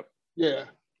 So, Yep. Yeah.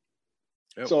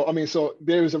 Yep. So I mean, so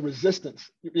there is a resistance.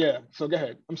 Yeah. So go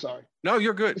ahead. I'm sorry. No,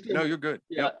 you're good. No, you're good.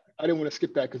 Yeah. Yep. I didn't want to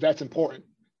skip that because that's important.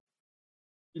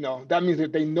 You know, that means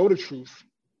that they know the truth,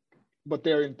 but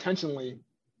they're intentionally,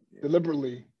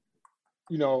 deliberately,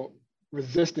 you know,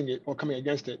 resisting it or coming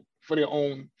against it for their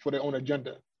own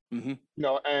agenda. You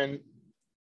know, and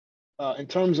in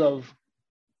terms of,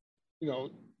 you know,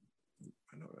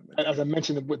 as I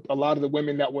mentioned, with a lot of the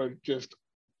women that were just,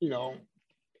 you know,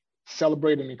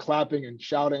 celebrating and clapping and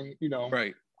shouting, you know.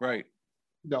 Right.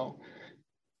 You know,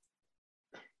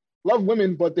 love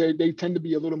women, but they tend to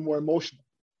be a little more emotional.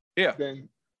 Yeah. Than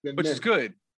which men. is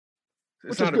good.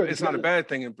 It's not a bad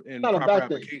thing in not proper a bad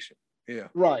application. Thing. Yeah.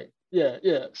 Right.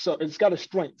 Yeah. So it's got a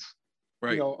strength.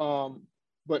 Right. You know,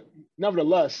 but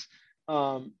nevertheless,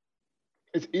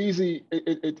 it's easy.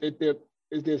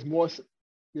 There's more.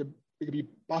 It could be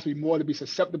possibly more to be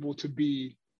susceptible to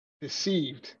be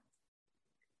deceived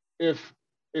if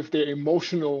their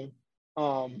emotional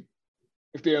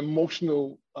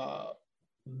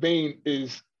vein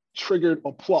is triggered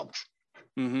or plucked.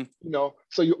 You know,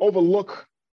 so you overlook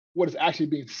what is actually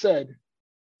being said.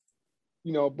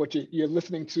 You know, but you're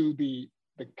listening to the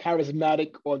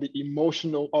charismatic or the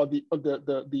emotional or the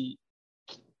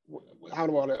how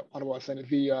do I say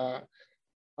it,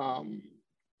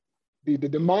 the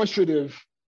demonstrative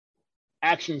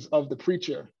actions of the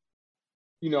preacher,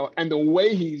 you know, and the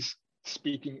way he's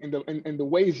speaking and the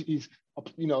ways he's,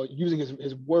 you know, using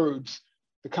his words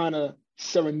to kind of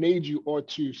serenade you or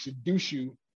to seduce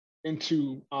you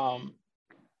into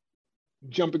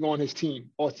jumping on his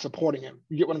team or supporting him.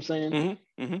 You get what I'm saying?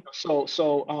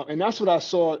 So and that's what I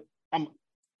saw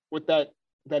with that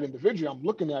individual. I'm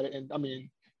looking at it, and I mean,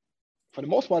 for the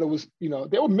most part, it was, you know,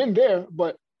 there were men there,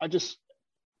 but I just,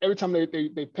 every time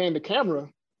they pan the camera,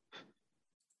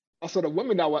 I saw the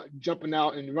women that were jumping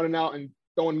out and running out and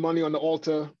throwing money on the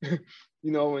altar,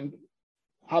 you know, and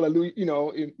hallelujah,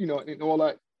 and all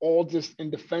that, all just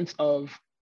in defense of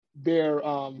their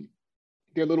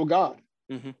little God.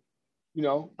 You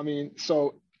know, I mean,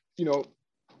 so, you know,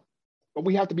 but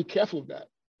we have to be careful of that.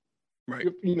 Right.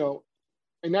 You know,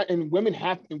 and women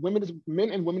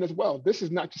men and women as well. This is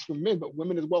not just for men, but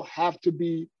women as well have to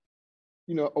be,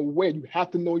 you know, aware. You have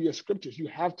to know your scriptures. You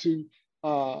have to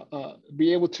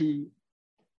be able to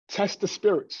test the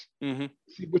spirits,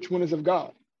 see which one is of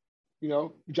God. You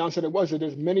know, John said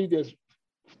there's many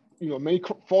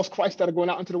false Christs that are going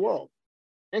out into the world,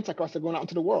 antichrists that are going out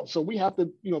into the world. So we have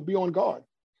to, you know, be on guard.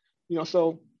 You know,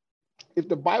 so if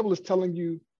the Bible is telling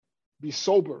you be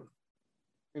sober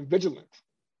and vigilant,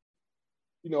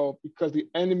 you know, because the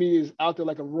enemy is out there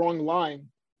like a roaring lion,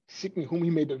 seeking whom he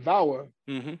may devour.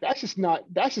 That's just not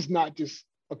just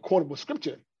a quotable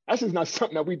scripture. That's just not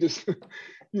something that we just,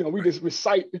 you know, we just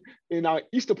recite in our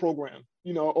Easter program,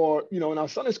 you know, or, you know, in our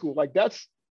Sunday school. Like that's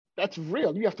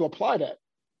real. You have to apply that.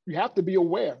 You have to be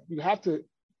aware. You have to,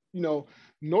 you know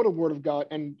the word of God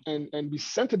and be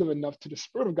sensitive enough to the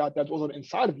Spirit of God that's also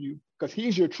inside of you, because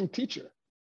he's your true teacher.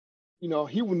 You know,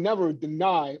 he will never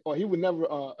deny, or he will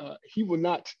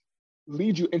not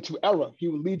lead you into error. He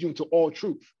will lead you into all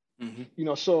truth. You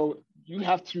know, so you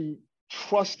have to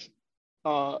trust,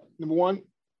 number one,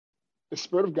 the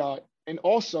Spirit of God, and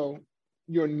also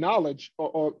your knowledge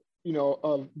or you know,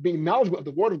 of being knowledgeable of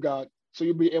the Word of God, so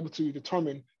you'll be able to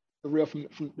determine the real from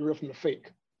the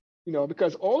fake. You know,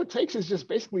 because all it takes is just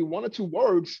basically one or two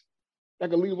words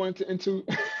that can lead one into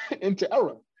into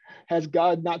error. Has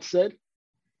God not said?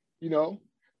 You know,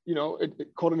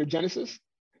 according to Genesis,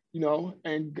 you know,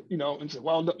 and said,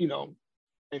 well, you know,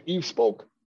 and Eve spoke,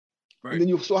 right. And then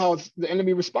you saw how the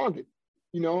enemy responded,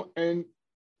 you know, and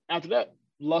after that,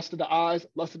 lust of the eyes,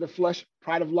 lust of the flesh,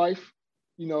 pride of life,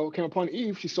 you know, came upon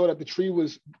Eve. She saw that the tree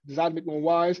was designed to make one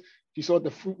wise. She saw that the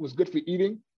fruit was good for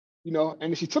eating, you know, and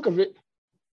then she took of it.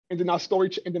 And then the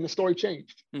story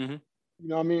changed. You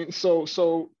know what I mean? So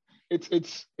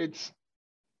it's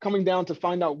coming down to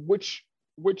find out which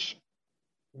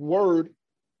word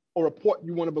or report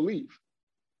you want to believe.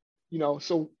 You know,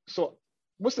 so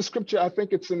what's the scripture? I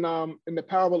think it's in the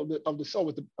parable of the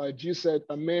sower. Jesus said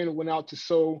a man went out to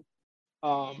sow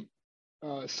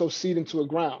seed into a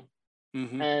ground,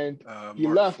 and he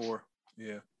Mark left. 4.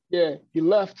 Yeah, he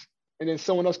left, and then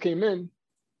someone else came in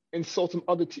and sowed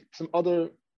another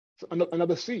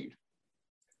seed.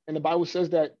 And the Bible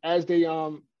says that as they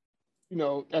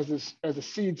as the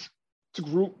seeds took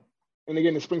root and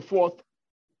again to spring forth,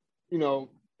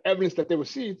 evidence that they were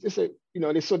seeds, they said,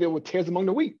 they saw there were tares among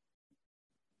the wheat.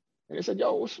 And they said,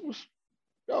 yo,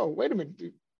 wait a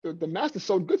minute. The master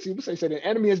sowed good seed. He said, an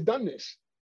enemy has done this.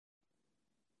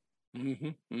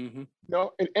 An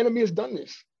enemy has done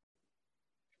this.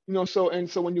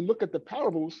 So when you look at the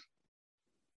parables,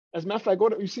 as a matter of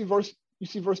fact, you see verse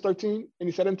 13, and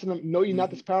he said unto them, know ye not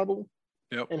this parable?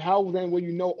 Yep. And how then will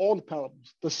you know all the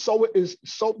parables? The sower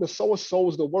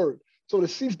sows the word. So the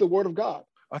seed's the word of God.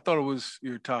 I thought it was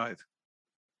your tithe.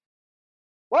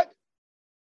 What?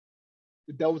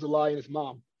 The devil's a lie in his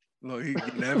mom. No, he's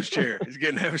getting out of his chair. He's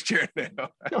getting out of his chair now.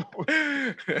 No.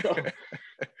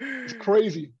 It's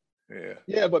crazy. Yeah.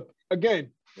 Yeah, but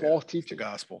again, false teaching. The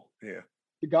gospel. Yeah.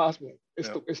 The gospel. It's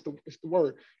the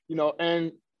word.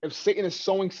 And if Satan is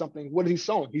sowing something, what is he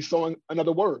sowing? He's sowing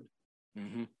another word.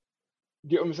 Mm-hmm.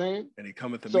 Get what I'm saying? And he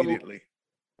cometh immediately.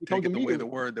 Taking away the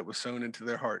word that was sown into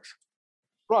their hearts.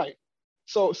 Right.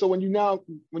 So when you now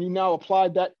apply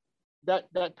that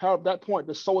point,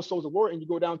 the sower sows the word, and you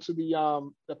go down to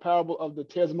the parable of the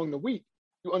tares among the wheat,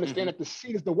 you understand that the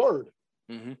seed is the word,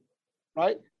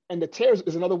 right? And the tares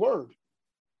is another word,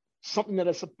 something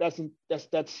that's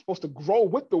supposed to grow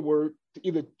with the word to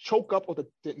either choke up or to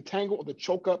entangle or to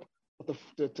choke up or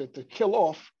to kill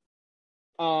off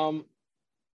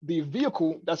the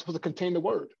vehicle that's supposed to contain the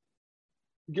word.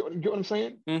 Get what I'm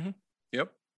saying? Mm-hmm.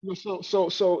 Yep.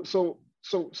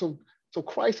 So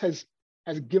Christ has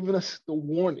given us the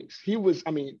warnings. He was,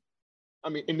 in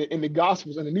the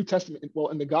Gospels, in the New Testament, in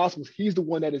the Gospels, he's the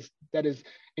one that is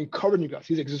encouraging us.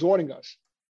 He's exhorting us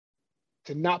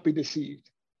to not be deceived,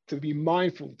 to be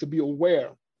mindful, to be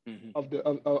aware of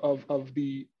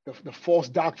the false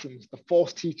doctrines, the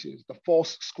false teachers, the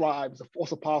false scribes, the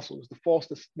false apostles,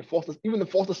 even the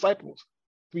false disciples.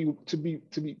 To be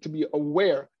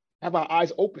aware, have our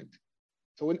eyes opened,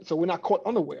 so we're not caught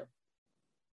unaware.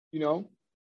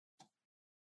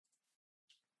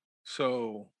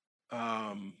 So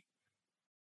I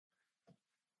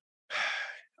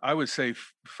would say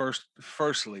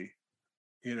firstly,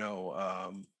 it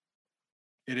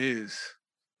is,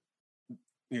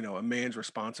 a man's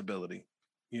responsibility,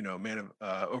 man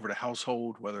over the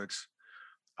household, whether it's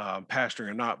pastoring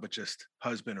or not, but just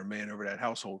husband or man over that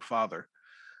household, father,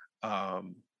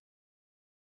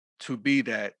 to be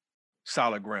that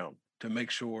solid ground, to make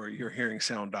sure you're hearing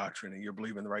sound doctrine and you're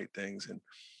believing the right things. And,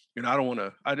 I don't want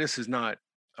to, this is not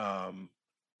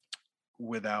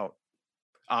without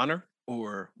honor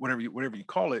or whatever you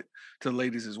call it to the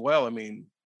ladies as well. I mean,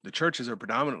 the churches are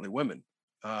predominantly women.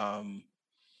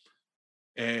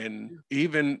 And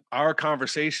even our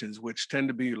conversations, which tend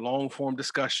to be long form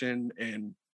discussion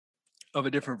and of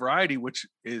a different variety, which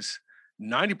is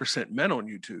 90% men on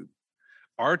YouTube,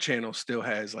 our channel still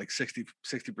has like 60%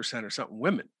 or something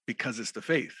women because it's the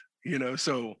faith,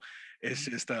 so it's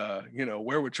just,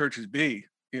 where would churches be,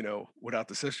 without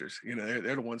the sisters?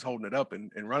 They're the ones holding it up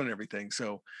and running everything.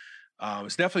 So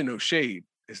it's definitely no shade.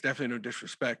 It's definitely no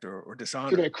disrespect or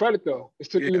dishonor. To their credit, though,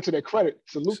 even to their credit,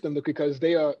 salute them because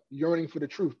they are yearning for the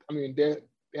truth. I mean, they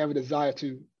have a desire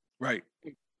to, right,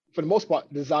 for the most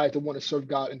part, desire to want to serve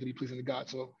God and to be pleasing to God.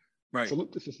 So, right,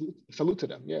 salute to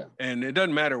them. Yeah, and it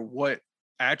doesn't matter what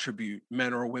attribute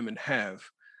men or women have.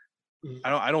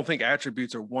 I don't think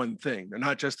attributes are one thing. They're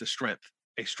not just a strength.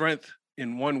 A strength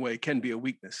in one way can be a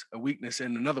weakness. A weakness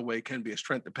in another way can be a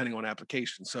strength, depending on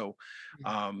application. So,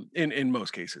 in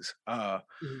most cases,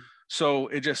 so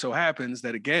it just so happens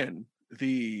that again,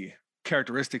 the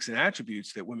characteristics and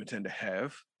attributes that women tend to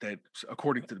have, that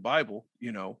according to the Bible,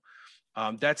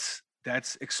 that's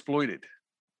exploited.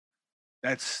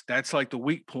 That's like the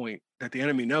weak point that the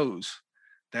enemy knows.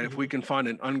 That if we can find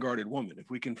an unguarded woman, if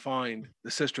we can find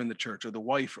the sister in the church or the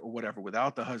wife or whatever,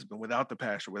 without the husband, without the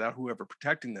pastor, without whoever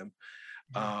protecting them,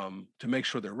 to make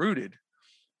sure they're rooted,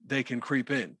 they can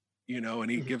creep in, and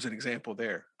he gives an example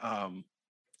there.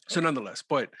 So nonetheless,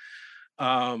 but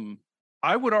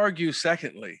I would argue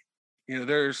secondly, I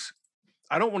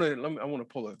want to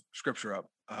pull a scripture up.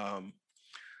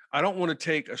 I don't want to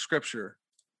take a scripture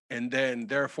and then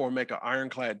therefore make an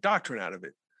ironclad doctrine out of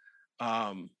it.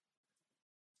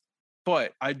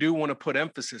 But I do want to put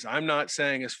emphasis. I'm not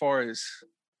saying as far as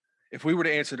if we were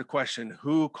to answer the question,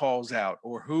 who calls out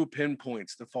or who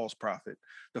pinpoints the false prophet,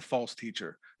 the false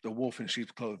teacher, the wolf in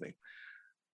sheep's clothing.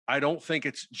 I don't think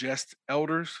it's just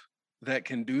elders that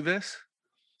can do this.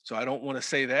 So I don't want to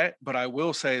say that, but I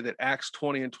will say that Acts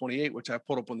 20 and 28, which I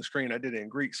pulled up on the screen, I did it in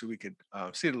Greek so we could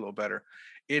see it a little better.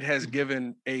 It has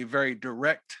given a very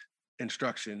direct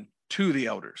instruction to the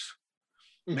elders.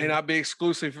 May not be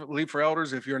exclusively for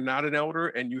elders. If you're not an elder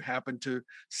and you happen to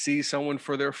see someone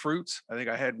for their fruits, I think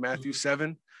I had Matthew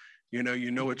 7, you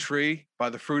know a tree by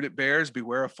the fruit it bears,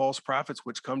 beware of false prophets,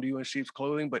 which come to you in sheep's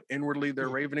clothing, but inwardly they're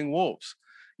ravening wolves.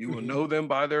 You will know them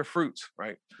by their fruits,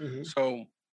 right? So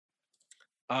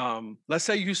let's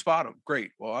say you spot them.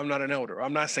 Great. Well, I'm not an elder.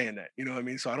 I'm not saying that, you know what I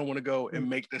mean? So I don't want to go and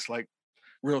make this like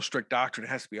real strict doctrine. It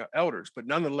has to be elders, but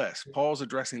nonetheless, Paul's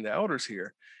addressing the elders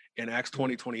here in Acts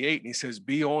 20, 28, and he says,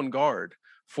 be on guard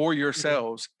for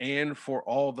yourselves and for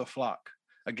all the flock.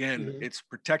 Again, it's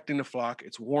protecting the flock,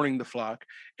 it's warning the flock,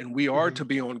 and we are to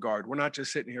be on guard. We're not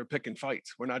just sitting here picking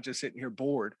fights. We're not just sitting here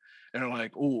bored and are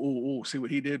like, oh, see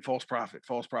what he did, false prophet,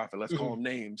 let's call him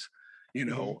names, you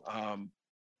know.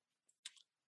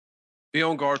 Be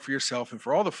on guard for yourself and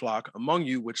for all the flock among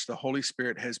you, which the Holy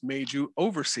Spirit has made you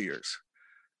overseers.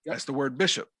 That's the word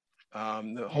bishop.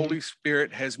 The Holy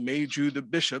Spirit has made you the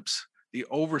bishops, the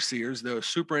overseers, the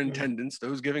superintendents,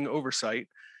 those giving oversight,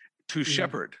 to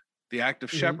shepherd. The act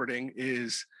of shepherding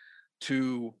is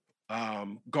to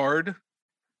guard,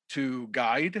 to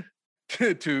guide,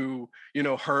 to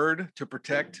herd, to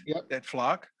protect that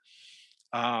flock.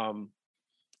 The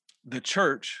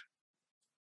church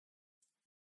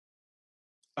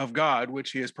of God,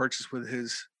 which he has purchased with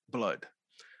his blood.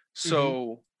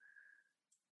 So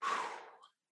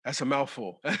that's a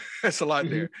mouthful. That's a lot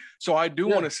there. So I do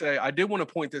want to say, I did want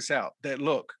to point this out, that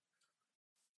look,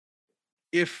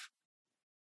 if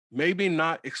maybe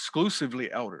not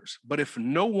exclusively elders, but if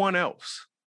no one else,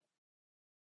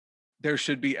 there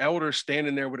should be elders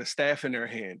standing there with a staff in their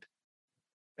hand.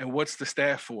 And what's the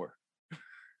staff for?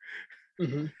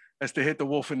 That's to hit the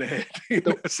wolf in the head.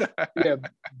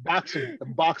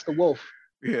 Box the wolf.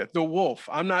 Yeah, the wolf.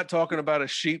 I'm not talking about a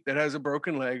sheep that has a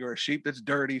broken leg or a sheep that's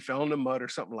dirty, fell in the mud or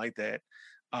something like that.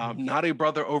 Not a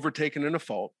brother overtaken in a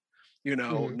fault,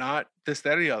 not this,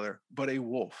 that, or the other, but a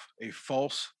wolf, a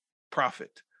false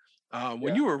prophet.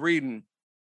 When you were reading,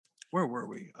 where were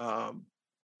we?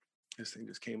 This thing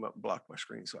just came up and blocked my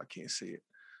screen, so I can't see it.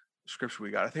 Scripture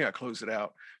we got. I think I closed it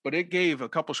out, but it gave a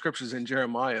couple scriptures in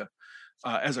Jeremiah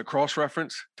as a cross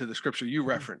reference to the scripture you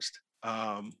referenced.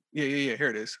 Here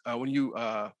it is. When you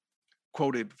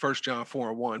quoted 1 John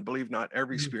 4:1, believe not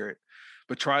every spirit,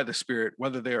 but try the spirit,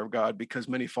 whether they are of God, because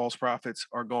many false prophets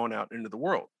are gone out into the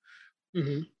world.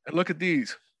 And look at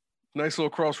these nice little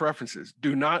cross references.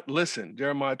 Do not listen,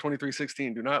 Jeremiah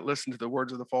 23:16, do not listen to the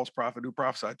words of the false prophet who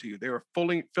prophesied to you. They are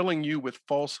filling you with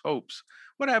false hopes.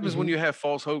 What happens when you have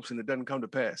false hopes and it doesn't come to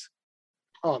pass?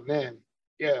 Oh man,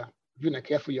 yeah. If you're not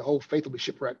careful, your whole faith will be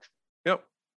shipwrecked. Yep.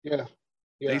 Yeah.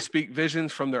 They speak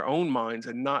visions from their own minds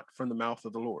and not from the mouth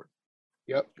of the Lord.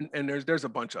 Yep. And there's a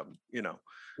bunch of them,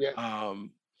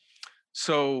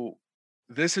 So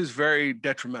this is very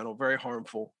detrimental, very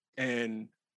harmful. And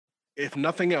if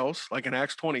nothing else, like in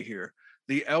Acts 20 here,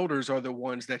 the elders are the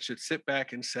ones that should sit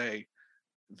back and say,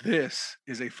 this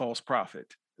is a false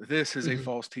prophet. This is a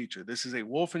false teacher. This is a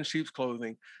wolf in sheep's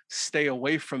clothing. Stay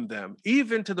away from them.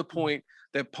 Even to the point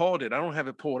that Paul did. I don't have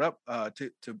it pulled up to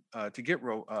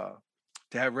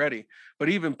have ready. But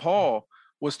even Paul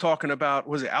was talking about,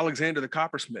 was it Alexander the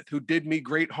coppersmith, who did me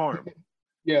great harm?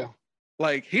 Yeah.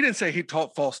 Like, he didn't say he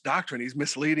taught false doctrine. He's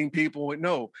misleading people.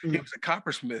 No, he was a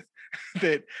coppersmith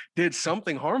that did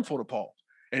something harmful to Paul.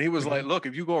 And he was like, look,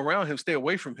 if you go around him, stay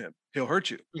away from him. He'll hurt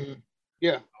you.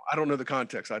 Yeah. I don't know the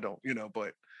context. I don't,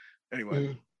 but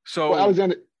anyway. So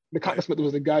Alexander the coppersmith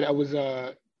was the guy that was,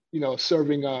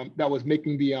 serving, that was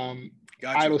making the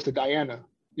idols to Diana.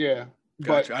 Yeah.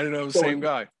 Gotcha. But I didn't know it was the same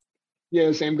guy. Yeah,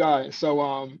 the same guy.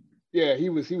 So he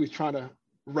was trying to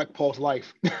wreck Paul's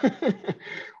life.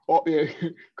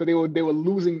 Because they were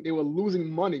losing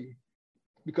money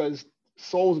because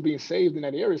souls were being saved in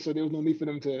that area. So there was no need for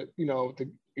them to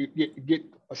get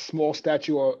a small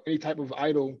statue or any type of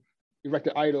idol,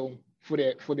 erected idol for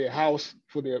their house,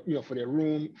 for their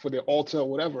room, for their altar, or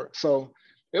whatever. So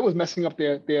it was messing up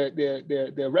their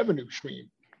revenue stream.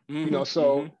 And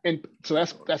so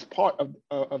that's part of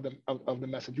the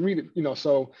message. You read it,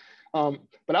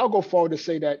 but I'll go forward to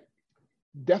say that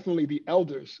definitely the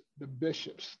elders, the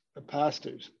bishops, the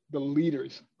pastors, the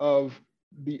leaders of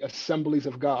the assemblies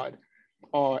of God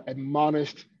are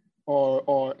admonished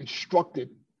or instructed,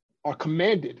 are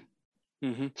commanded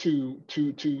to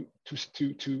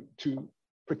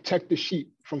protect the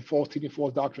sheep from false teaching,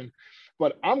 false doctrine.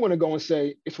 But I'm going to go and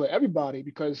say it's for everybody,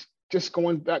 because just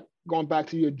going back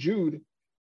to your Jude,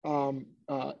 to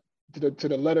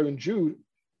the letter in Jude,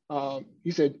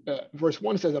 He said, verse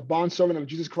 1 says, a bondservant of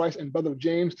Jesus Christ and brother of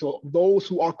James, to those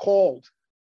who are called,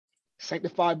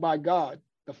 sanctified by God,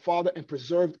 the Father, and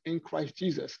preserved in Christ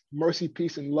Jesus. Mercy,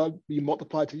 peace, and love be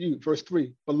multiplied to you. Verse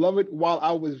 3, beloved, while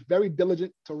I was very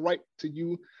diligent to write to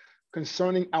you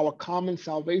concerning our common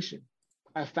salvation,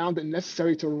 I found it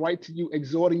necessary to write to you,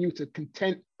 exhorting you to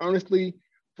contend earnestly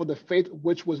for the faith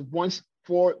which was once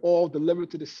for all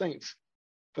delivered to the saints.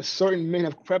 For certain men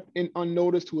have crept in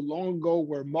unnoticed, who long ago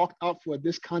were marked out for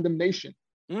this condemnation.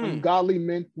 Ungodly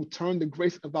men who turn the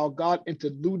grace of our God into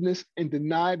lewdness and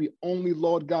deny the only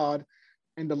Lord God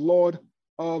and the Lord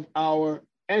of our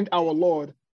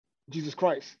Lord Jesus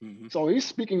Christ. Mm-hmm. So he's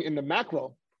speaking in the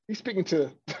macro. He's speaking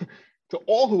to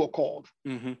all who are called.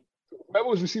 Mm-hmm. Whoever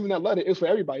was receiving that letter, it was for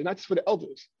everybody, not just for the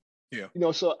elders. Yeah. You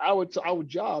know, so our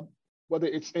job, whether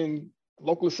it's in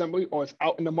local assembly or it's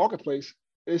out in the marketplace,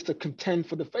 is to contend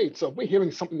for the faith. So if we're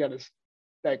hearing something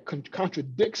that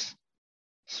contradicts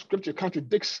Scripture,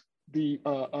 contradicts the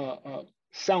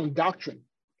sound doctrine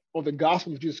of the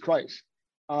gospel of Jesus Christ,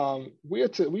 we are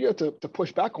to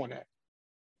push back on that.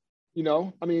 You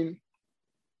know, I mean,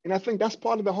 and I think that's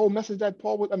part of the whole message that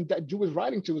that Jude was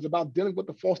writing to, is about dealing with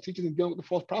the false teachers and dealing with the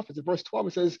false prophets. In verse 12,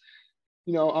 it says,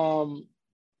 you know,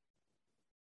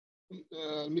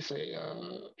 let me say,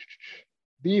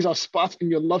 these are spots in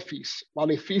your love feast while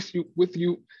they feast with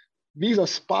you. These are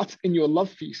spots in your love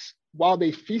feast while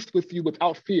they feast with you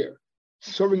without fear,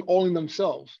 serving only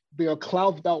themselves. They are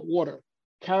clouds without water,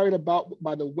 carried about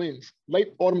by the winds,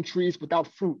 late autumn trees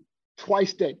without fruit,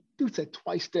 twice dead. Dude said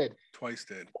twice dead. Twice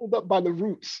dead. Pulled up by the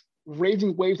roots,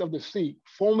 raging waves of the sea,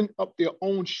 foaming up their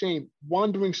own shame,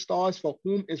 wandering stars for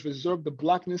whom is reserved the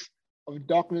blackness of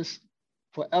darkness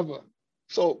forever.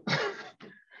 So,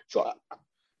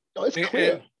 it's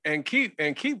clear. And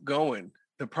keep going.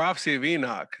 The prophecy of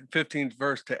Enoch, 15th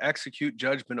verse, to execute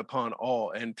judgment upon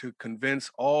all and to convince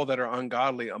all that are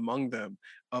ungodly among them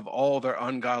of all their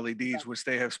ungodly deeds, which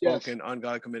they have spoken, yes,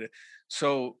 ungodly committed.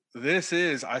 So this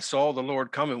is, I saw the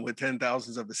Lord coming with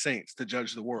 10,000s of the saints to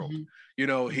judge the world. Mm-hmm. You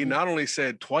know, he not only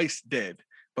said twice dead,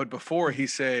 but before he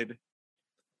said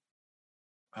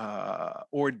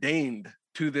ordained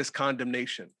to this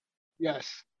condemnation.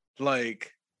 Yes.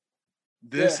 Like,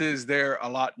 this is their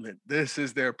allotment. This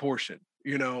is their portion,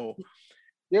 you know.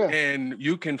 Yeah. And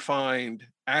you can find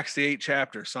Acts the 8th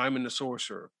chapter, Simon the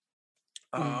sorcerer.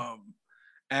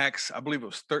 Acts, I believe it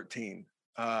was 13.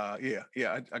 I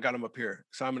got him up here.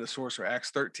 Simon the sorcerer,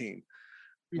 Acts 13,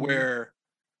 where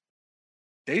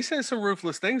they said some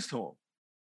ruthless things to him.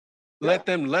 Yeah.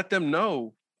 Let them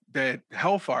know that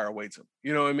hellfire awaits them.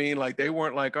 You know what I mean? Like, they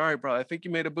weren't like, all right, bro, I think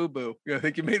you made a boo-boo. I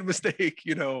think you made a mistake,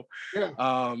 you know.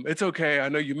 Yeah. It's okay. I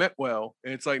know you meant well.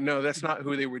 And it's like, no, that's not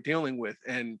who they were dealing with.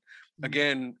 And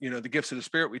again, you know, the gifts of the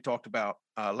Spirit we talked about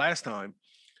last time,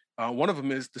 one of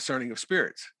them is discerning of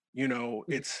spirits. You know,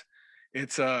 it's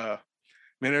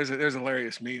man, there's a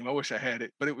hilarious meme. I wish I had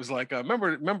it, but it was like,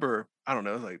 remember, I don't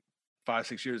know, like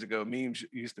 5-6 years ago, memes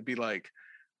used to be like,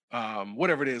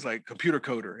 whatever it is, like computer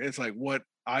coder. It's like what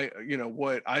I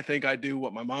think I do,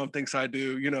 what my mom thinks I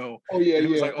do, you know. Oh yeah, and it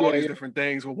was like all these different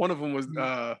things. Well, one of them was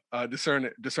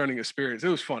discerning of spirits. It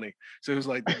was funny. So it was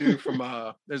like the dude from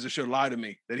there's a show Lie to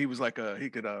Me, that he was like he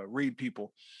could read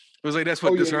people. It was like, that's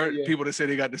what people that say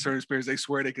they got discerning spirits, they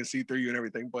swear they can see through you and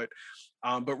everything. But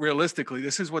realistically,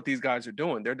 this is what these guys are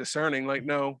doing. They're discerning, like,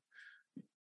 no.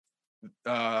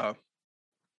 Saul,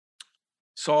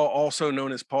 also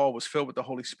known as Paul, was filled with the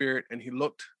Holy Spirit, and he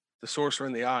looked the sorcerer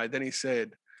in the eye. Then he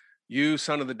said, you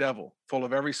son of the devil, full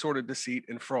of every sort of deceit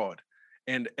and fraud,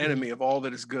 and enemy of all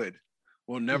that is good,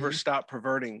 will never stop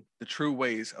perverting the true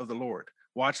ways of the Lord.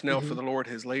 Watch now, for the Lord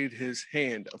has laid his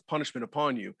hand of punishment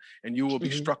upon you, and you will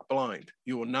be struck blind.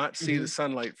 You will not see the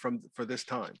sunlight for this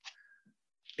time.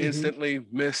 Instantly,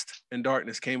 mist and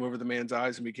darkness came over the man's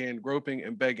eyes, and began groping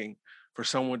and begging for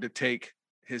someone to take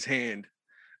his hand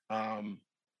and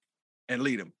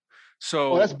lead him.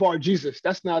 So that's Bar Jesus.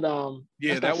 That's not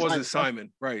that wasn't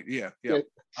Simon. Right. Yeah.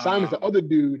 Simon's the other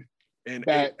dude in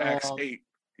Acts 8.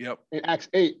 Yep. In Acts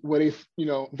 8, where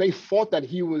they thought that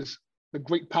he was the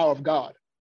great power of God.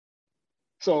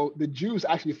 So the Jews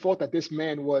actually thought that this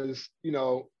man was,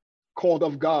 called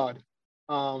of God.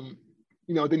 Then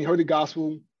he heard the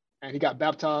gospel and he got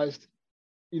baptized,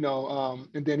 and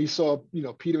then he saw,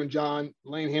 Peter and John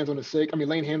laying hands on the sick.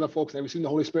 Laying hands on folks and receiving the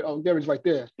Holy Spirit. Oh, there he's right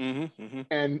there.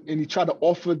 And he tried to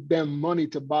offer them money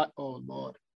to buy. Oh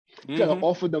Lord, he tried to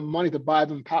offer them money to buy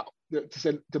them power.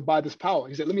 To buy this power.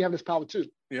 He said, "Let me have this power too."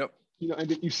 Yep. And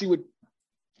then you see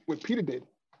what Peter did.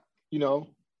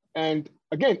 And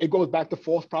again, it goes back to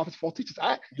false prophets, false teachers.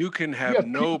 You can have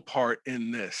no part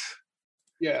in this.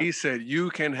 Yeah. He said, you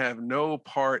can have no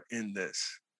part in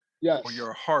this. Yes. Or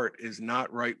your heart is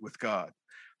not right with God.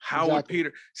 How Exactly. would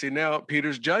Peter see now?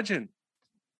 Peter's judging.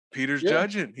 Peter's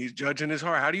judging. He's judging his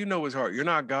heart. How do you know his heart? You're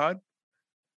not God.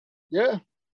 Yeah.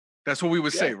 That's what we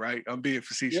would say, right? I'm being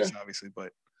facetious, obviously,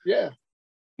 but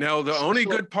Now the only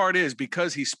good part is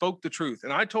because he spoke the truth.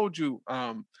 And I told you,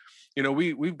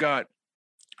 we've got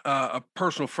a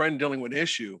personal friend dealing with an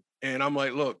issue, and I'm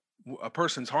like, look, a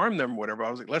person's harmed them or whatever.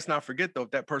 I was like, let's not forget though,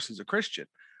 if that person's a Christian,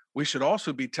 we should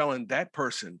also be telling that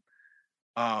person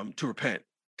to repent,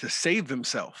 to save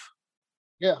themselves.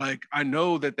 Yeah. Like, I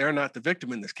know that they're not the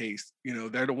victim in this case.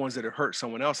 They're the ones that have hurt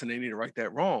someone else and they need to right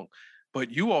that wrong. But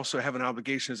you also have an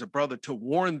obligation as a brother to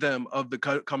warn them of the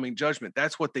coming judgment.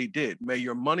 That's what they did. May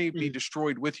your money be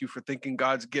destroyed with you for thinking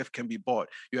God's gift can be bought.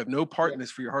 You have no part in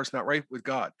this, for your heart's not right with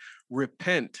God.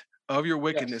 Repent of your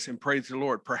wickedness and pray to the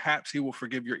Lord. Perhaps he will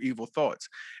forgive your evil thoughts.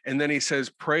 And then he says,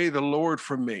 pray the Lord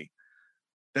for me,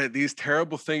 that these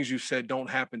terrible things you said don't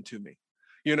happen to me.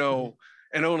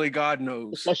 And only God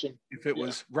knows if it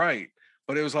was right.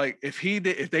 But it was like, if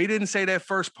they didn't say that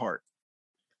first part,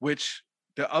 which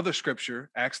the other scripture,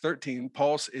 Acts 13,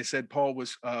 it said Paul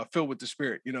was filled with the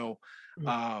Spirit. I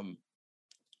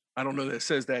don't know that it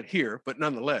says that here, but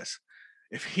nonetheless,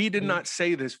 if he did not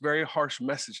say this very harsh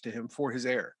message to him for his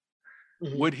error,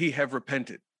 would he have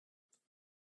repented?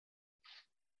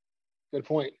 Good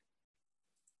point.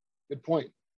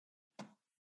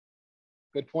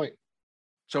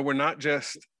 So we're not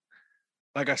just,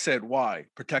 like I said, why?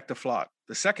 Protect the flock.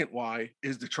 The second why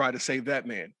is to try to save that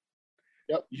man.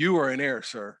 Yep. You are an error,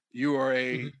 sir. You are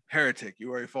a heretic.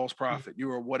 You are a false prophet.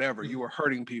 You are whatever. You are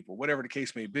hurting people, whatever the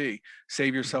case may be.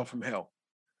 Save yourself from hell.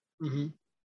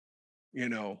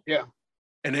 Yeah.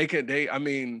 And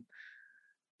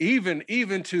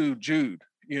even to Jude,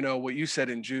 what you said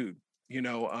in Jude,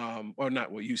 or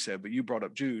not what you said, but you brought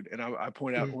up Jude, and I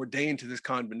point out ordained to this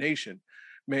condemnation,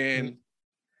 man.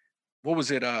 What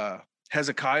was it?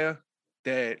 Hezekiah,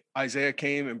 that Isaiah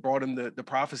came and brought him the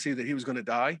prophecy that he was going to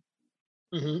die.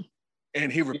 And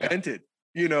he repented,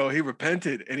 he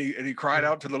repented and he cried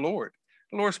out to the Lord.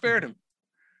 The Lord spared him,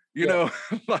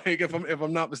 like if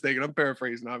I'm not mistaken, I'm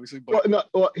paraphrasing obviously, but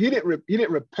he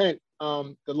didn't repent.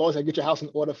 The Lord said, get your house in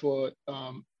order for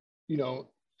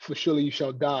surely you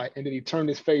shall die. And then he turned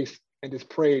his face and just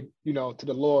prayed, to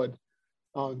the Lord,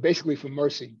 basically for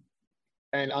mercy.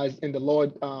 And the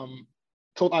Lord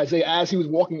told Isaiah as he was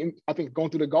walking in, I think going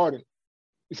through the garden,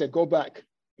 he said, go back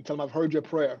and tell him I've heard your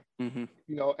prayer. And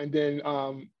then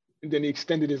he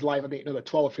extended his life, I think another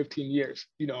 12 or 15 years,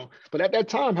 But at that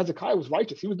time, Hezekiah was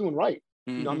righteous. He was doing right.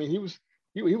 He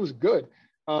was good.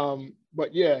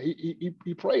 But yeah,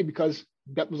 he prayed because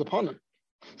that was upon him.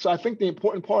 So I think the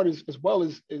important part is, as well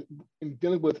as in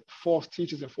dealing with false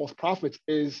teachers and false prophets,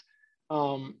 is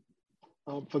for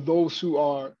those who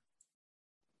are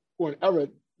in error,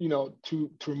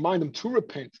 to remind them to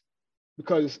repent,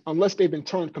 because unless they've been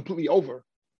turned completely over,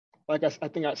 like I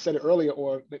think I said it earlier,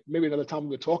 or maybe another time we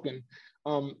were talking,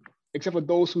 except for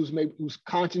those whose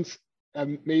conscience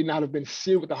may not have been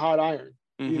seared with the hot iron,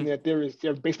 meaning that they're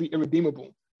basically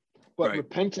irredeemable. But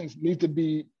repentance needs to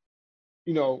be,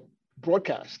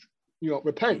 broadcast.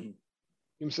 Repent. You know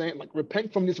what I'm saying? Like,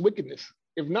 repent from this wickedness.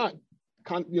 If not,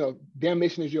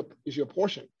 damnation is your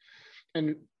portion.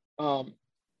 And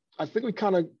I think we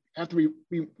kind of have to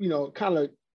kind of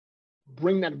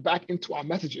bring that back into our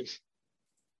messages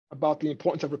about the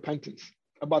importance of repentance,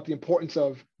 about the importance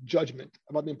of judgment,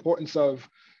 about the importance of,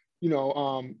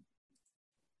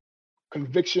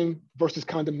 conviction versus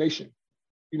condemnation.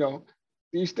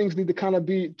 These things need to kind of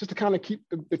be, just to kind of keep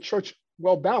the church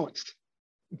well balanced.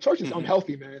 The church is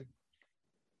unhealthy, man.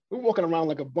 We're walking around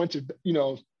like a bunch of,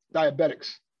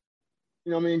 diabetics.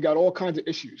 Got all kinds of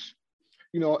issues,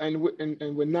 and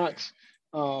we're not.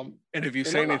 And if you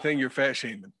say anything, you're fat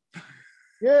shaming.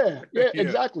 Yeah,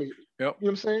 exactly. Yep. You know what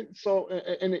I'm saying? So,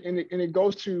 and it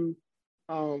goes to,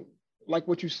 like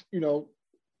what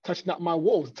touch not my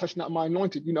wolves, touch not my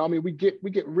anointed. We get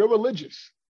real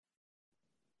religious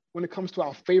when it comes to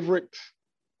our favorite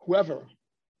whoever,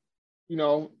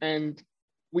 and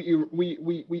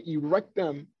we erect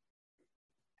them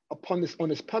on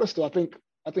this pedestal. I think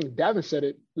Davin said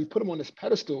it. We put them on this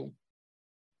pedestal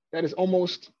that is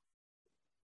almost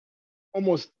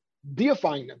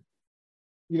deifying them,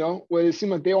 where it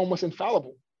seems like they're almost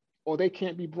infallible or they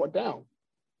can't be brought down,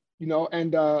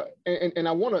 and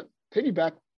I want to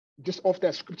piggyback just off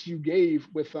that scripture you gave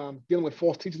with dealing with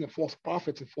false teachers and false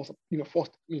prophets and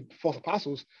false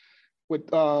apostles with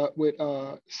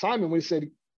Simon, when he said,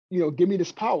 give me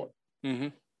this power.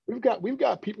 We've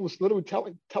got people who's literally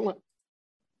telling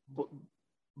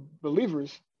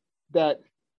believers that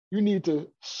you need to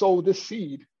sow this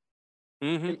seed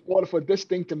in order for this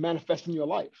thing to manifest in your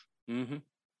life.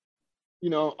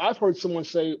 I've heard someone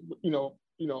say,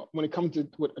 when it comes to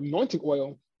with anointing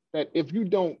oil, that if you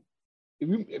don't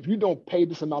pay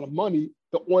this amount of money,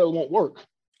 the oil won't work.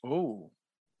 Oh,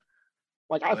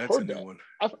 like I've heard that.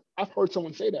 I've heard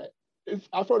someone say that.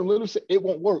 I've heard him literally say it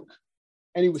won't work,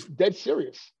 and he was dead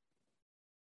serious.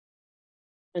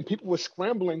 And people were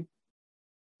scrambling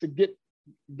to get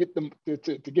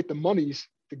the monies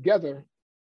together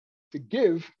to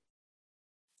give,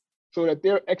 so that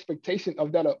their expectation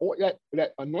of that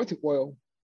anointing oil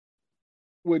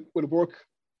would work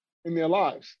in their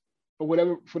lives for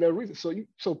whatever reason.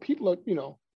 So people are,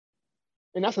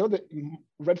 and that's another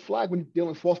red flag when you're dealing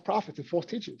with false prophets and false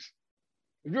teachers.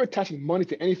 If you're attaching money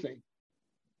to anything,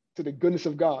 to the goodness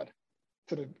of God,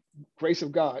 to the grace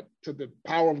of God, to the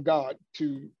power of God,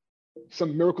 to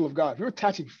some miracle of God, if you're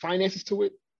attaching finances to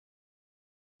it,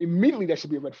 immediately that should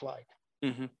be a red flag.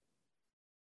 You know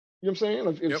what I'm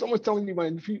saying? If someone's telling me,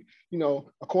 if you,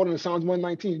 according to Psalms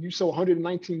 119, you sow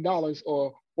 $119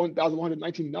 or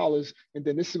 $1,119, and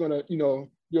then this is gonna,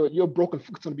 your broken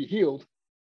foot's gonna be healed.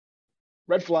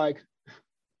 Red flag.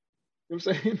 You know what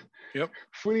I'm saying? Yep.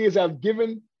 Freely as I've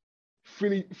given,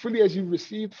 freely as you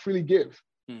received, freely give.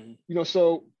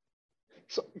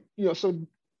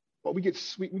 But we get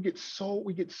so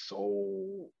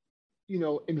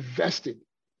invested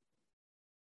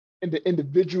in the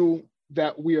individual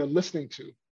that we are listening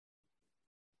to,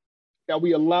 that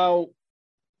we allow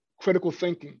critical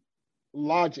thinking,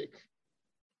 logic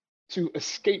to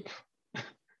escape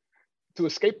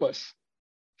us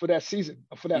for that season,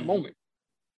 or for that moment.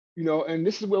 And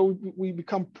this is where we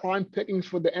become prime pickings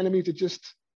for the enemy to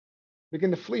just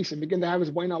begin to fleece and begin to have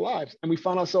his way in our lives. And we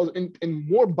find ourselves in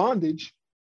more bondage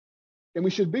than we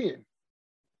should be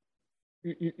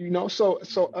in. So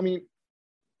I mean,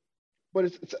 but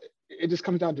it just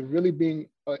comes down to really being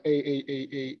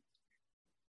a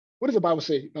what does the Bible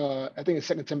say? I think it's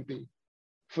 2 Timothy.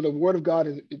 For the word of God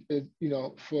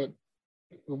for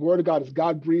the word of God is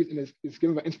God breathed and is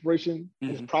given by inspiration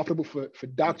and is profitable for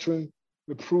doctrine,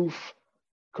 reproof,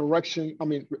 correction.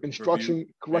 Instruction,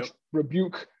 correction,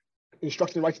 rebuke,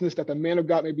 instruction in righteousness, that the man of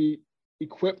God may be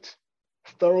equipped,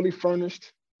 thoroughly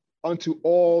furnished unto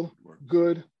all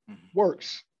good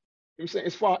works. You know what I'm saying?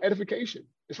 It's for our edification.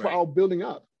 It's for our building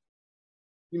up.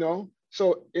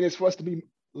 So it is for us to be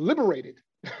liberated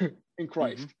in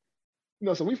Christ.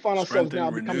 So we find ourselves now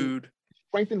becoming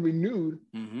strengthened, renewed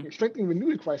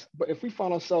in Christ. But if we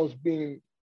find ourselves being,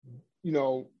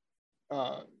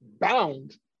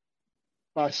 bound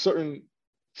by certain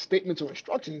statements or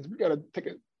instructions, we got to take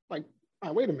it like, all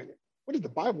right, wait a minute. What does the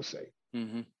Bible say?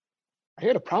 I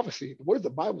heard a prophecy. What does the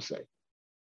Bible say? You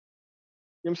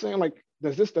know what I'm saying? Like,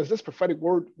 does this prophetic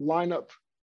word line up,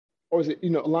 or is it,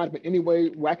 line up in any way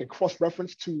where I can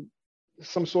cross-reference to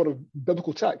some sort of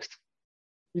biblical text,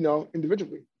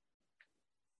 individually?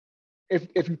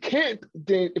 If you can't,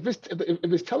 then if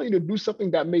it's telling you to do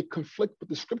something that may conflict with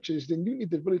the scriptures, then you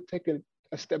need to really take a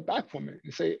step back from it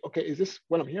and say, okay, is this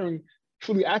what I'm hearing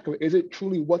truly accurate? Is it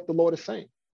truly what the Lord is saying?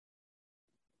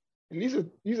 And these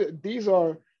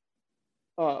are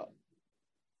I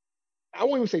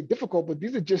won't even say difficult, but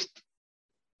these are just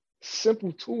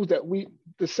simple tools that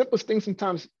the simplest things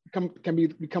sometimes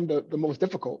become the most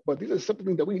difficult. But these are simple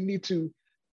things that we need to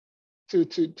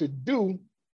do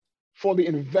for the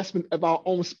investment of our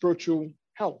own spiritual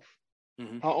health,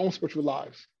 our own spiritual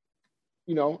lives.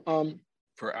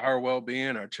 For our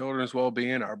well-being, our children's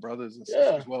well-being, our brothers and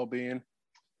sisters' well-being.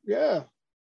 Yeah,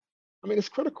 it's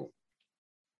critical.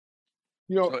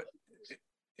 So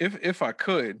if I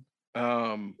could,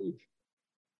 I'd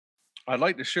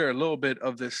like to share a little bit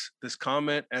of this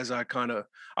comment as I want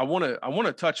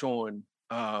to touch on,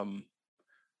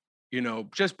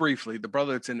 just briefly, the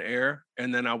brother that's in air,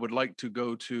 and then I would like to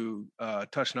go to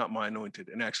touch not my anointed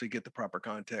and actually get the proper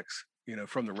context,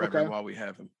 from the Reverend while we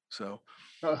have him. So,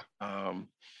 but the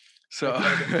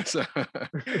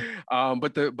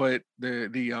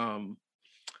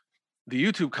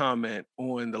YouTube comment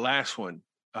on the last one,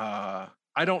 I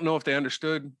don't know if they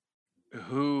understood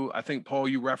who. I think, Paul,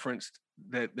 you referenced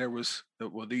that there was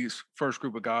these first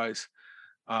group of guys,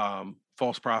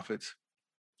 false prophets,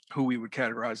 who we would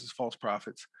categorize as false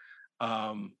prophets.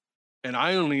 And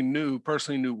I only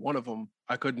personally knew one of them.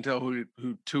 I couldn't tell who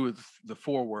two of the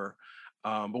four were,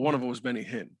 but one of them was Benny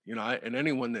Hinn. And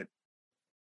anyone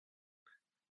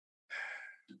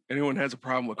has a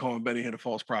problem with calling Benny Hinn a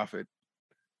false prophet,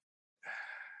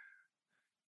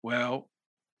 well,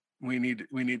 we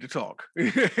need to talk.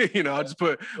 I'll just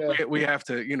put, we have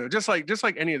to, just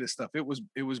like any of this stuff, it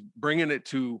was bringing it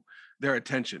to their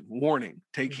attention, warning,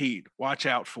 take heed, watch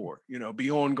out for, be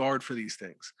on guard for these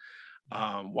things,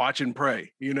 watch and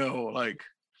pray, anyway,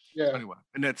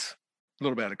 and that's a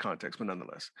little bit out of context, but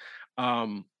nonetheless.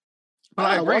 But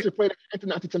I agree. Watch and pray that you enter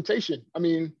not into temptation. I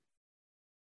mean,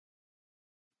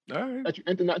 all right. That you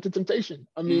enter not into temptation.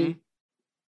 I mean,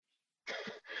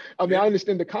 I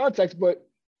understand the context, but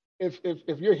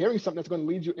if you're hearing something that's going to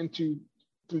lead you into,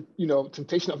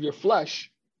 temptation of your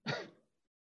flesh,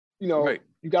 right.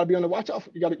 You got to be on the watch out.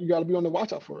 You got to be on the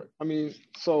watch out for it. I mean,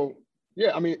 so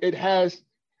yeah, I mean, it has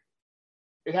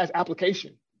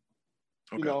application.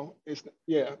 Okay.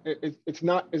 It's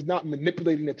not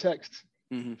manipulating the text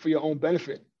for your own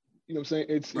benefit. You know what I'm saying?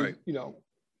 It's right.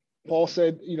 Paul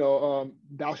said,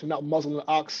 thou shalt not muzzle an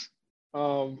ox.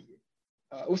 You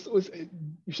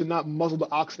should not muzzle the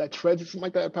ox that treads, something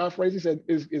like that. Paraphrase. He said,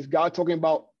 "Is God talking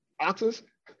about oxes?"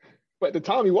 But at the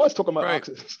time, he was talking about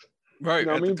oxes. Right.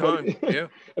 At the time, yeah.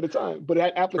 At the time, but it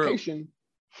had application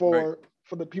for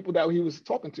the people that he was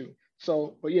talking to.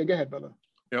 So, but yeah, go ahead, brother.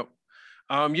 Yep.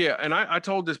 And I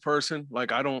told this person,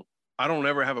 like, I don't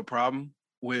ever have a problem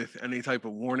with any type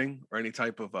of warning or any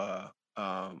type of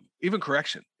even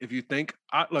correction. If you think,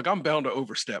 I'm bound to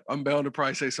overstep. I'm bound to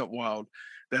probably say something wild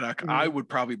that I would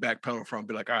probably backpedal from,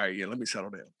 be like, all right, yeah, let me settle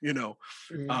down.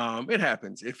 It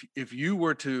happens. If you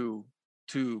were to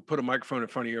put a microphone in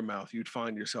front of your mouth, you'd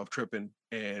find yourself tripping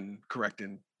and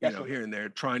correcting, here and there,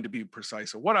 trying to be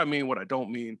precise of what I mean, what I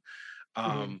don't mean.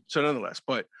 So nonetheless,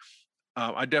 but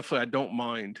I don't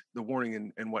mind the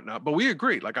warning and whatnot, but we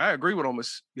agree. Like, I agree with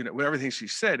almost, with everything she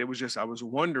said. It was just, I was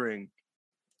wondering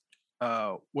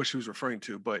what she was referring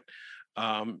to, but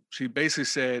she basically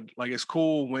said, like, it's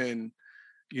cool when,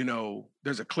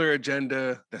 there's a clear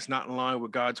agenda that's not in line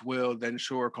with God's will, then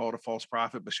sure, called a false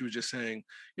prophet. But she was just saying,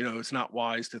 it's not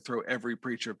wise to throw every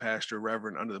preacher, pastor,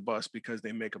 reverend under the bus because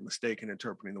they make a mistake in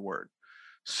interpreting the word.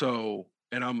 So,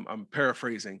 and I'm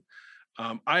paraphrasing.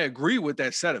 I agree with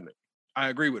that sentiment. I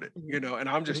agree with it, and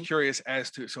I'm just curious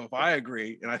as to, so if I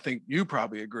agree, and I think you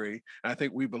probably agree, and I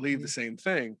think we believe the same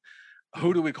thing,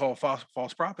 who do we call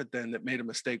false prophet then that made a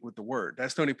mistake with the word?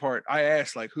 That's the only part I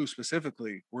asked, like, who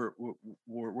specifically were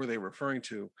they referring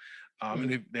to?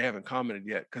 And they haven't commented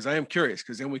yet, because I am curious,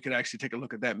 because then we could actually take a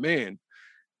look at that man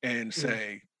and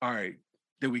say, all right,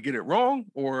 did we get it wrong,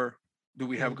 or do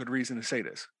we have a good reason to say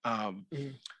this?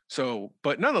 So,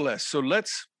 but nonetheless, so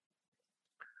let's,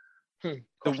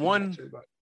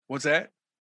 what's that?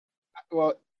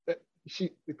 Well,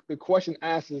 the question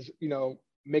asks is,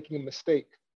 making a mistake.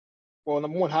 Well,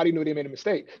 number one, how do you know they made a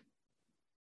mistake?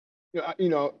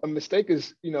 A mistake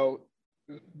is, through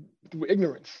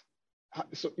ignorance.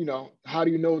 So, how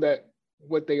do you know that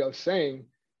what they are saying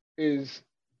is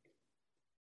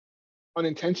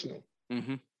unintentional?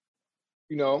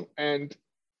 And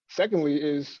secondly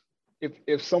is if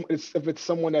it's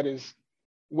someone that is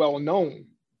well known,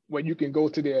 where you can go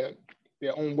to their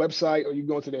own website, or you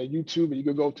go to their YouTube, or you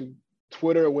could go to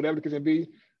Twitter, or whatever it can be,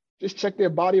 just check their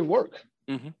body of work.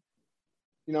 You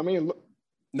know what I mean?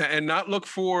 And not look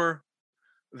for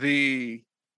the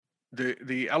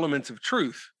elements of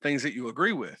truth, things that you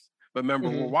agree with. But remember,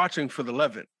 we're watching for the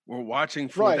leaven. We're watching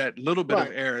for that little bit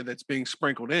of error that's being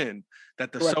sprinkled in,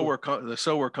 that the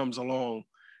sower comes along.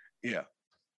 Yeah.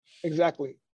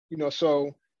 Exactly.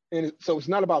 So it's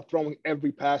not about throwing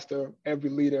every pastor, every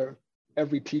leader,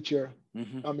 every teacher,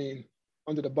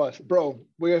 under the bus. Bro,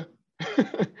 we're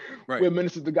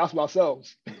ministers of the gospel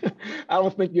ourselves. I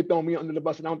don't think you're throwing me under the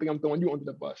bus, and I don't think I'm throwing you under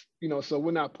the bus. So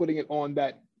we're not putting it on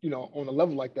that, on a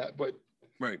level like that. But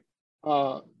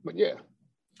but yeah.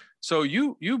 So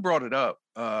you brought it up,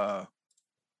 and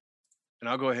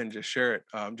I'll go ahead and just share it.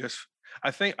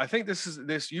 I think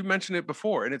this you mentioned it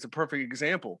before, and it's a perfect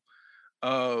example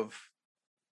of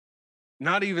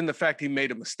not even the fact he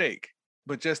made a mistake,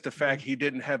 but just the fact he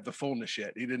didn't have the fullness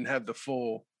yet. He didn't have the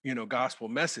full, gospel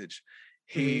message.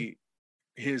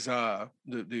 His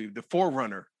the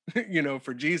forerunner,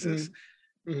 for Jesus,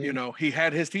 he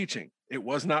had his teaching. It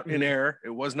was not in error. It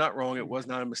was not wrong. It was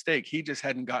not a mistake. He just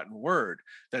hadn't gotten word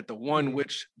that the one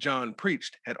which John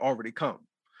preached had already come.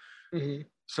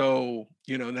 So,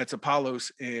 and that's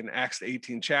Apollos in Acts the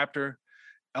 18th chapter.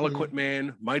 Eloquent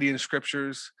man, mighty in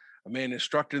scriptures, a man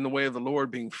instructed in the way of the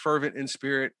Lord, being fervent in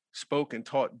spirit, spoke and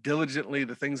taught diligently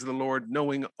the things of the Lord,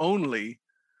 knowing only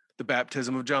the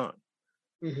baptism of John.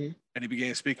 And he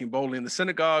began speaking boldly in the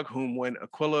synagogue, whom when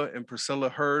Aquila and Priscilla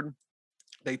heard,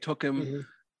 they took him,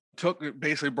 took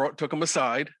him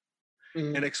aside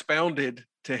and expounded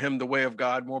to him the way of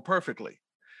God more perfectly.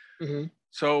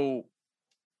 So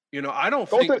You know, I don't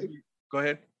Go think. to Go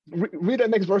ahead. read that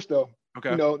next verse though.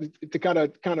 Okay. You know, to kind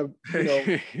of you know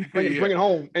bring Yeah. it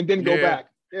home and then go back.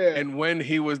 Yeah. And when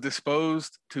he was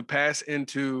disposed to pass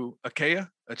into Achaia,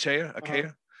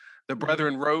 the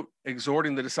brethren wrote,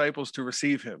 exhorting the disciples to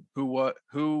receive him,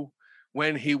 who,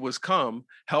 when he was come,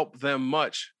 helped them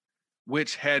much,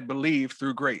 which had believed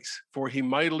through grace. For he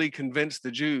mightily convinced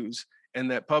the Jews,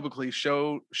 and that publicly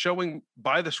showing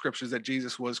by the scriptures that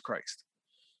Jesus was Christ.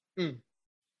 Mm.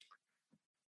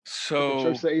 So, the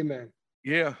church say amen.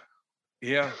 Yeah.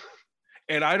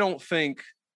 And I don't think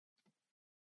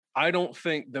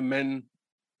the men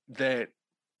that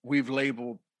we've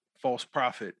labeled false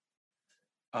prophet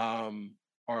are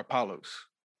Apollos.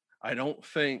 I don't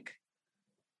think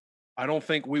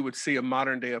we would see a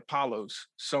modern day Apollos,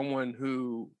 someone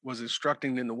who was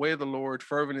instructing in the way of the Lord,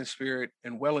 fervent in spirit,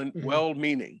 and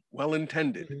well-meaning,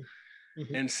 well-intended,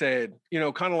 and said, you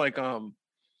know, kind of like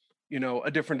you know,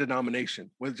 a different denomination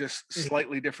with just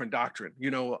slightly different doctrine. You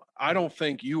know, I don't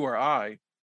think you or I.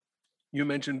 You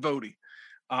mentioned Vody.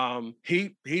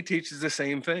 He teaches the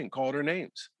same thing, called her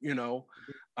names, you know,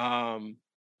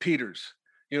 Peters,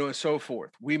 you know, and so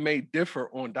forth. We may differ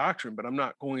on doctrine, but I'm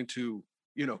not going to,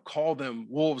 you know, call them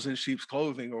wolves in sheep's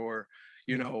clothing or,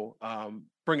 you know,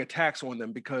 bring attacks on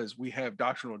them because we have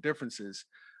doctrinal differences,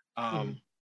 kind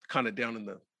of down in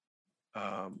the,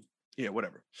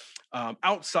 whatever.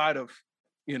 Outside of,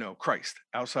 you know, Christ,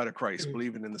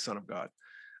 believing in the Son of God.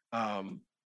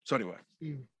 So anyway.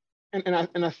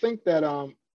 And I think that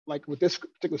like with this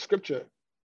particular scripture,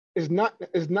 is not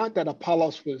that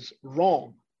Apollos was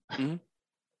wrong.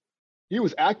 He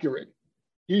was accurate.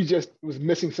 He just was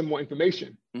missing some more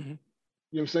information. You know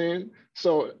what I'm saying?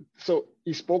 So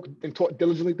he spoke and taught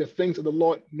diligently the things of the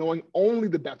Lord, knowing only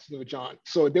the baptism of John.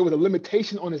 So there was a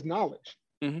limitation on his knowledge.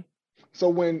 So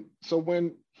when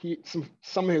he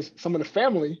some of the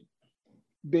family,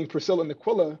 being Priscilla and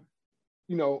Aquila,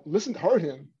 you know, heard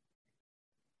him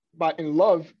in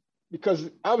love, because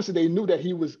obviously they knew that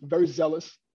he was very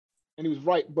zealous and he was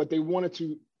right, but they wanted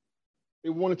to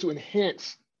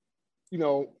enhance, you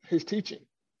know, his teaching,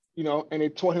 you know, and they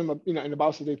taught him, you know, in the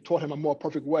Bible says they taught him a more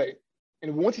perfect way.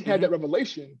 And once he had that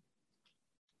revelation,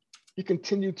 he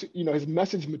continued to, you know, his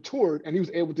message matured, and he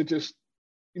was able to just,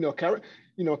 you know,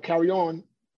 carry on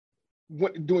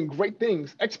doing great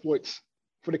things, exploits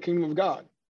for the kingdom of God.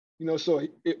 You know, so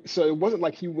it wasn't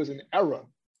like he was in error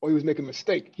or he was making a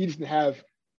mistake. He didn't have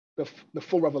the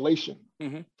full revelation.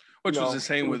 Which was the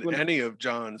same with any of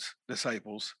John's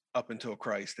disciples up until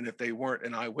Christ. And if they weren't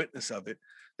an eyewitness of it,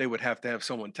 they would have to have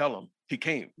someone tell them he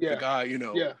came. The guy, you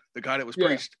know, the guy that was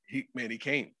preached, he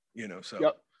came, you know,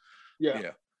 so.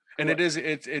 And that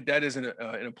is an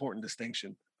important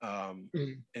distinction, and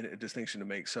a distinction to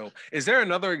make. So is there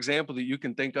another example that you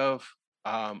can think of,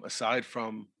 aside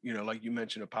from, you know, like you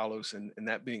mentioned Apollos and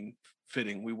that being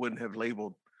fitting, we wouldn't have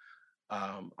labeled,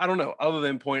 I don't know, other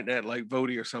than pointing at like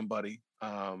Vody or somebody,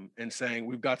 and saying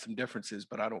we've got some differences,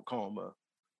 but I don't call him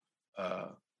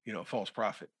you know, a false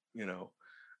prophet, you know,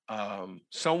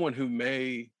 someone who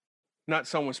may, not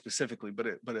someone specifically, but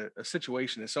a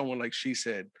situation, is someone like she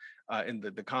said in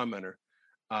the commenter,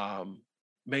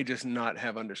 may just not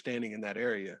have understanding in that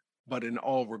area, but in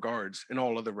all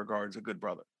other regards, a good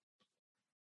brother.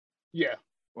 Yeah.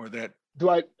 Or that.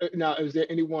 Now, is there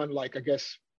anyone, like, I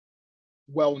guess,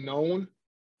 well known?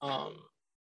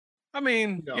 I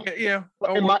mean, you know, yeah.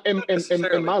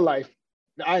 In my life,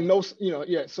 I know, you know,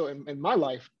 So in my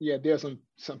life, there's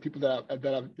some people that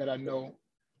I know,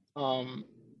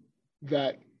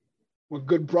 that were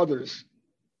good brothers,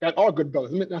 that are good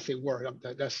brothers. Let me not say word.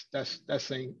 That's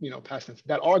saying, you know, past tense.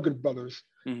 That are good brothers,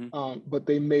 but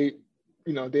they may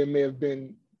have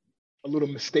been a little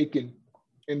mistaken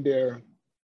in their,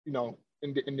 you know,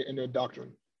 in their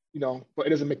doctrine, you know. But it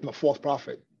doesn't make them a false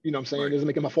prophet. You know what I'm saying? It doesn't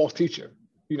make them a false teacher.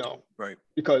 You know,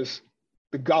 because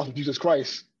the gospel of Jesus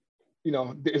Christ, you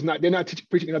know, they're not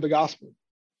preaching another gospel,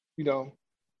 you know,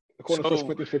 according to 1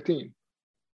 Corinthians 15.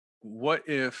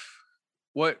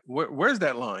 Where's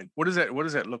that line? What does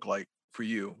that look like for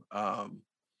you?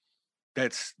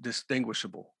 That's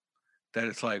distinguishable. That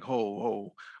it's like,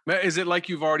 is it like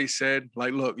you've already said,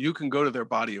 like, look, you can go to their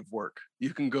body of work,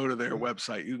 you can go to their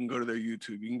website, you can go to their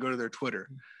YouTube, you can go to their Twitter,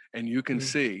 and you can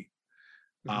see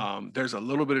there's a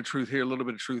little bit of truth here, a little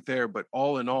bit of truth there, but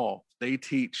all in all, they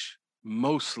teach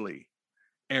mostly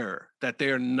error, that they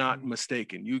are not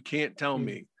mistaken. You can't tell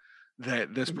me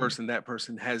that this person, that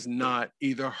person has not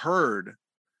either heard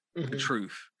the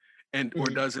truth and or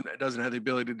doesn't have the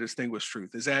ability to distinguish truth.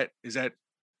 Is that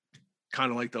kind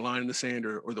of like the line in the sand,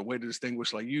 or the way to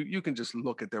distinguish? Like you can just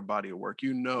look at their body of work,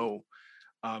 you know,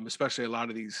 especially a lot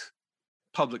of these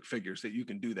public figures that you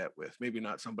can do that with. Maybe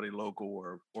not somebody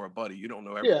local or a buddy. You don't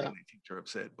know Yeah. everything they teach or have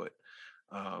said, but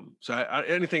so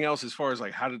anything else as far as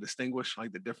like how to distinguish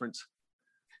like the difference?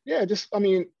 Yeah, just I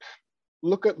mean,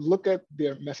 look at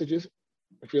their messages.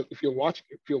 If you're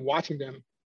watching them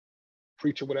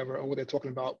preach or whatever, or what they're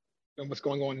talking about and what's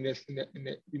going on in this, in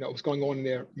the, you know, what's going on in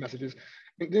their messages,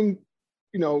 and then,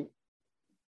 you know,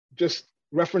 just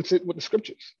reference it with the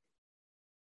scriptures.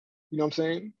 You know what I'm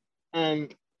saying?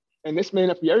 And this may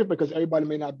not be everybody, because everybody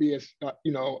may not be as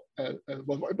you know, as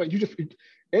well, but you just,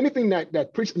 anything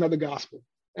that preaches another gospel,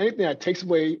 anything that takes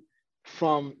away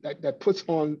from that puts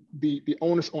on the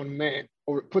onus on man,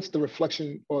 or puts the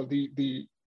reflection or the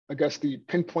I guess the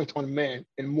pinpoint on man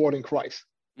and more than Christ,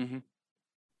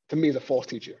 to me is a false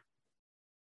teacher.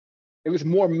 It was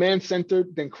more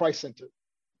man-centered than Christ-centered.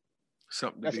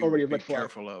 Something that's be, already a be red flag.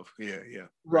 Careful of. Yeah.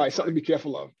 Right, something to be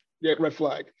careful of. Yeah, red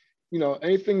flag. You know,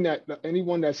 anything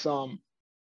anyone that's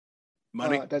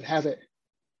money that has it.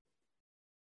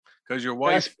 Because your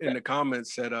wife in the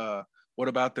comments said, what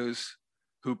about those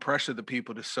who pressure the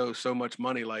people to sow so much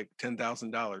money, like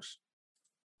 $10,000?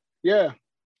 Yeah.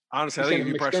 Honestly, I think if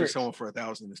you pressure someone for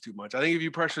 1,000, it's too much. I think if you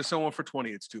pressure someone for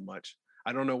 20, it's too much.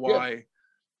 I don't know why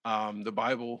the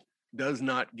Bible does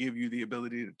not give you the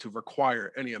ability to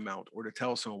require any amount or to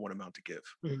tell someone what amount to give.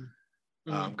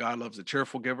 God loves a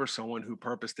cheerful giver, someone who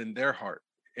purposed in their heart.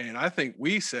 And I think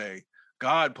we say,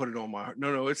 God put it on my heart.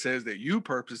 No, it says that you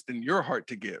purposed in your heart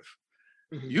to give.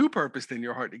 You purposed in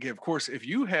your heart to give. Of course, if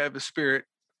you have the spirit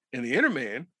in the inner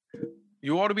man,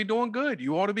 you ought to be doing good.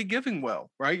 You ought to be giving well,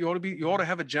 right? You ought to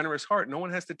have a generous heart. No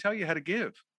one has to tell you how to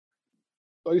give.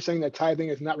 So you're saying that tithing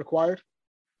is not required?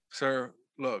 Sir,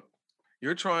 look,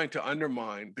 you're trying to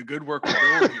undermine the good work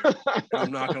we're doing here, and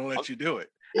I'm not going to let you do it.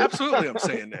 Absolutely, I'm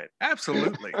saying that.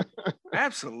 Absolutely.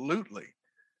 And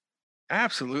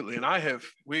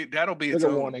that'll be its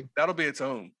own. Warning. That'll be its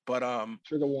own. But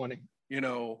trigger warning. You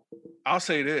know, I'll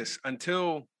say this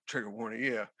until trigger warning.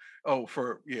 Yeah. Oh,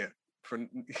 for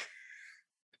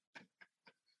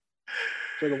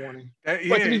trigger warning.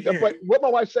 But what my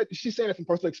wife said, she's saying it from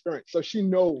personal experience, so she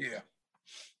knows. Yeah.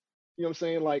 You know what I'm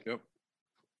saying? Like,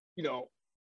 you know,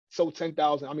 so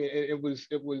 10,000. I mean,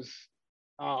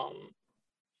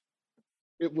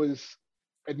 it was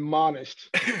admonished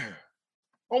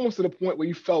almost to the point where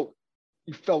you felt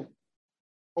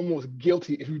almost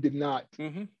guilty if you did not,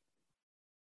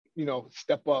 you know,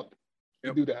 step up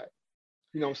and do that.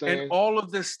 You know what I'm saying? And all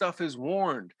of this stuff is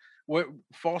warned. What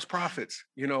false prophets,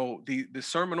 you know, the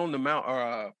Sermon on the Mount,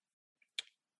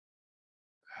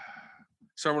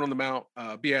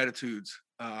 Beatitudes,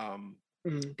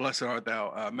 blessed art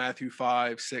thou, Matthew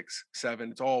 5, 6,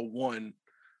 7. It's all one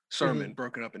sermon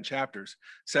broken up in chapters.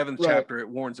 7th chapter, it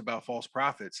warns about false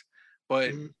prophets.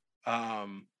 But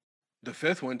the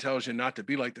 5th one tells you not to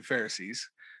be like the Pharisees.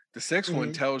 The 6th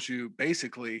one tells you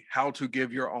basically how to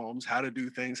give your alms, how to do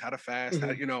things, how to fast,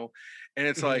 how, you know, and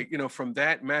it's like, you know, from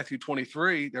that Matthew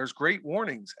 23, there's great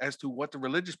warnings as to what the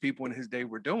religious people in his day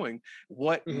were doing,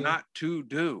 what not to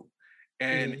do.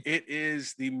 And it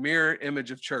is the mirror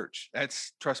image of church.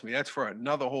 Trust me, that's for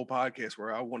another whole podcast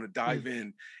where I want to dive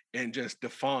in and just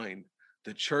define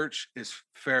the church is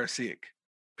Pharisaic,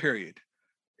 period.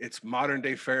 It's modern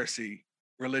day Pharisee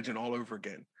religion all over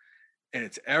again. And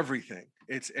it's everything.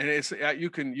 You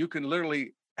can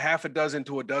literally half a dozen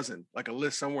to a dozen, like a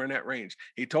list somewhere in that range.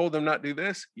 He told them not do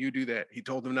this, you do that. He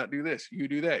told them not do this, you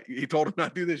do that. He told them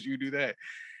not do this, you do that.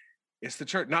 It's the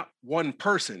church, not one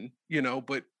person, you know,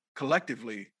 but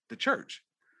collectively the church.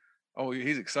 Oh,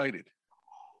 he's excited,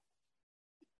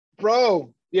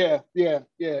 bro. Yeah. There's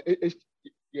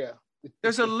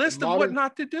a list of what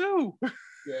not to do.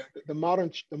 Yeah, the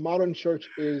modern church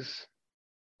is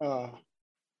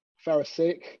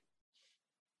Pharisaic,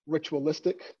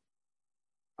 ritualistic,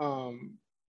 and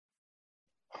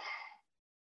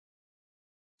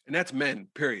that's men,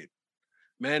 period.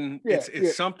 Men,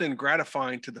 it's something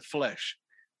gratifying to the flesh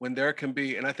when there can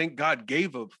be, and I think God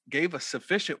gave us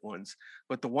sufficient ones,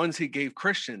 but the ones he gave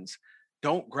Christians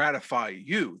don't gratify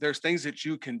you. There's things that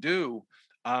you can do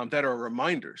that are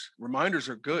reminders. Reminders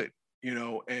are good, you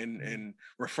know, and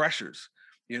refreshers,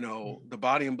 you know, the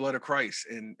body and blood of Christ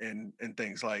and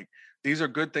things like these are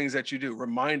good things that you do,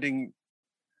 reminding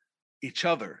each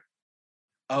other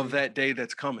of that day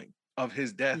that's coming, of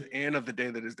his death and of the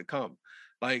day that is to come.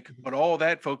 Like, but all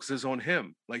that focuses on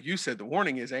him. Like you said, the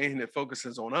warning is anything that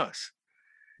focuses on us.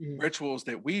 Rituals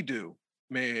that we do,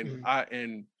 man, I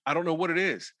don't know what it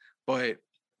is, but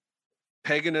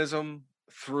paganism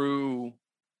all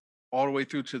the way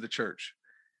through to the church.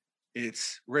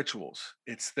 It's rituals.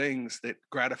 It's things that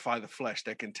gratify the flesh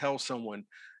that can tell someone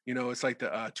You know, it's like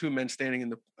the two men standing in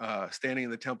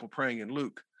the temple praying in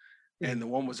Luke, and the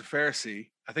one was a Pharisee.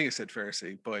 I think it said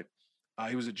Pharisee, but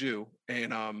he was a Jew,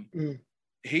 and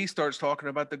he starts talking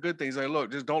about the good things. Like,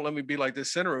 look, just don't let me be like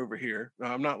this sinner over here.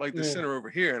 I'm not like this sinner over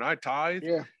here, and I tithe,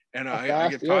 and I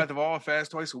give tithe of all,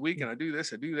 fast twice a week, and I do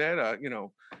this, I do that. You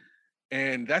know,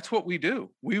 and that's what we do.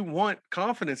 We want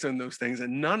confidence in those things,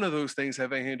 and none of those things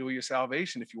have anything to do with your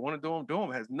salvation. If you want to do them, do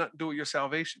them. It has nothing to do with your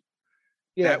salvation.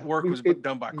 Yeah, that work was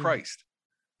done by Christ.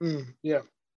 Yeah.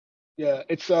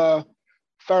 It's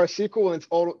Pharisaical, and it's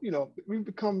all, you know, we've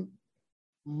become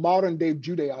modern day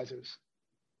Judaizers,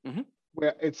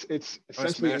 where it's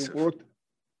essentially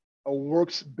a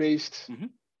works based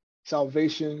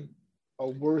salvation, a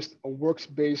works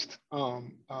based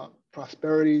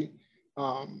prosperity.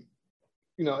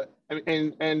 You know,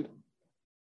 and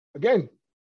again,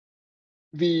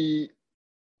 the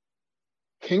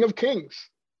King of Kings,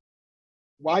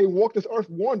 while he walked this earth,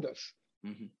 warned us.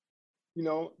 You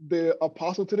know, the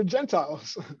apostle to the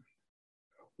Gentiles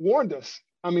warned us.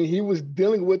 I mean, he was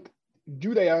dealing with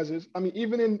Judaizers. I mean,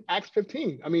 even in Acts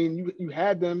 15, I mean, you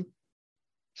had them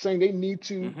saying they need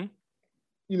to,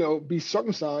 you know, be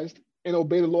circumcised and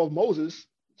obey the law of Moses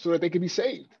so that they could be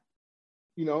saved.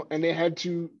 You know, and they had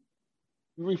to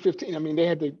read 15. I mean, they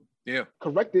had to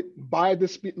correct it by the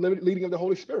leading of the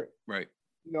Holy Spirit. Right.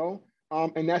 You know,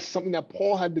 and that's something that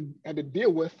Paul had to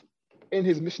deal with in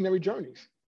his missionary journeys,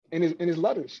 in his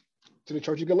letters to the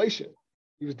church of Galatia.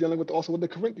 He was dealing with also with the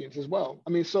Corinthians as well.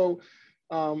 I mean, so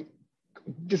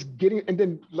just getting, and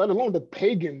then let alone the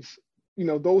pagans, you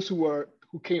know, those who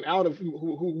came out of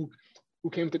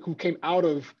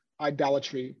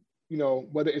idolatry, you know,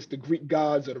 whether it's the Greek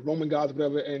gods or the Roman gods or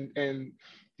whatever, and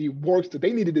the works that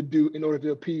they needed to do in order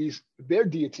to appease their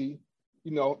deity,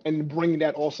 you know, and bringing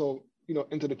that also, you know,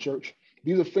 into the church.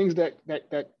 These are things that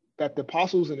the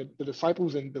apostles and the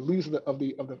disciples and the leaders of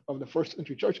the first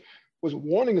century church was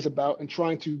warning us about, and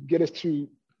trying to get us to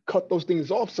cut those things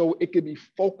off so it could be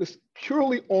focused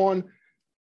purely on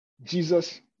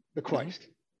Jesus the Christ,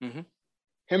 him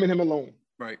and him alone.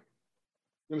 Right.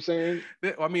 You know what I'm saying?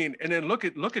 I mean, and then look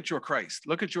at your Christ.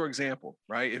 Look at your example,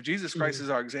 right? If Jesus Christ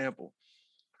is our example,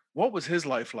 what was his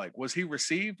life like? Was he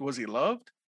received? Was he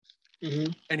loved?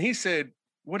 And he said,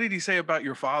 what did he say about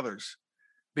your fathers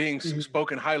being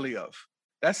spoken highly of?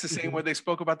 That's the same way they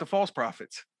spoke about the false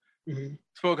prophets.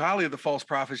 Spoke highly of the false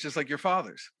prophets, just like your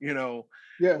fathers, you know?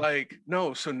 Like,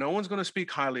 no, so no one's going to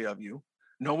speak highly of you.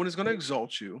 No one is going to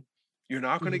exalt you. You're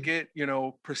not going to get, you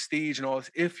know, prestige and all this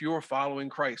if you're following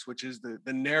Christ, which is the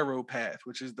narrow path,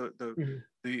 which is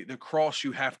the cross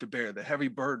you have to bear, the heavy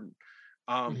burden.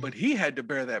 But he had to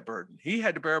bear that burden. He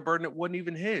had to bear a burden that wasn't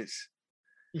even his.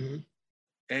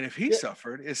 And if he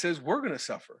suffered, it says we're going to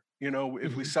suffer. You know,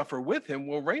 if we suffer with him,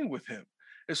 we'll reign with him.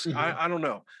 It's, I don't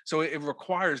know. So it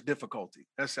requires difficulty.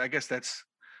 I guess that's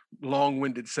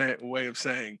long-winded way of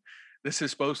saying this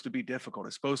is supposed to be difficult.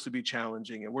 It's supposed to be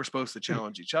challenging, and we're supposed to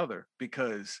challenge each other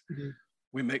because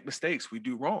we make mistakes. We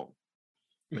do wrong.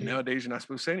 But nowadays, you're not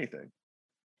supposed to say anything.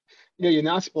 Yeah, you're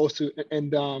not supposed to.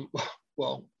 And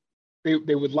well,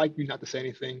 they would like you not to say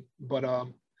anything. But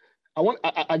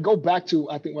I go back to,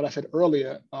 I think, what I said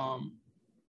earlier.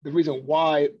 The reason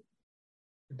why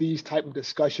these type of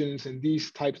discussions and these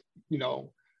types, you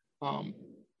know,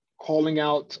 calling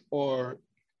out or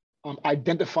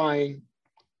identifying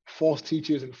false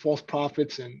teachers and false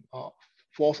prophets and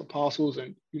false apostles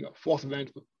and, you know, false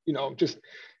events, you know, just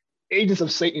agents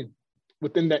of Satan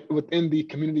within the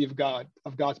community of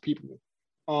God's people,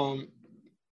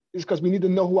 is because we need to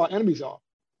know who our enemies are.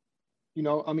 You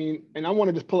know, I mean, and I want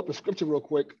to just pull up the scripture real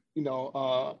quick. You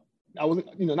know, I wasn't,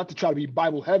 you know, not to try to be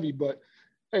Bible heavy, but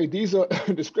hey, these are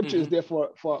the scripture is there for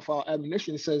our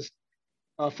admonition. It says,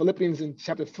 Philippians in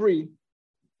chapter 3,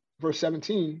 verse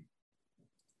 17.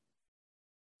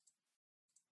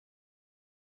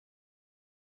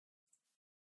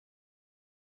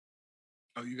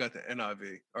 Oh, you got the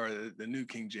NIV or the New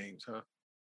King James, huh?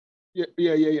 Yeah.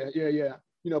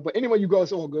 You know, but anyway, you go,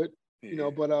 it's all good. You know,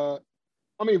 but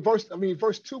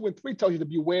verse 2 and 3 tells you to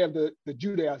beware of the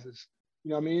Judaizers. You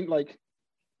know what I mean? Like,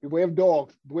 beware of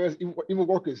dogs, beware of evil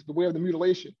workers, beware of the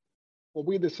mutilation, or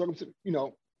we the circumcision. You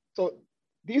know, so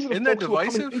these are the folks who are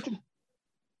coming into.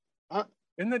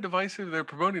 Isn't that divisive? They're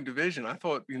promoting division. I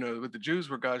thought, you know, that the Jews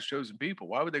were God's chosen people.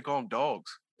 Why would they call them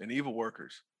dogs and evil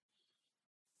workers?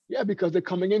 Yeah, because they're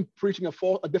coming in preaching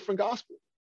a different gospel.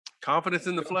 Confidence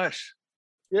in the flesh.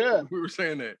 Yeah. We were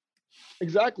saying that.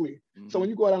 Exactly. So when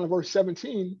you go down to verse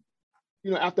 17,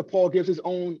 you know, after Paul gives his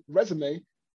own resume,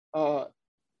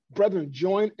 brethren,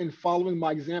 join in following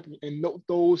my example and note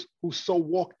those who so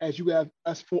walk as you have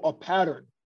as for a pattern.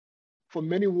 For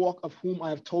many walk, of whom I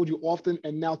have told you often,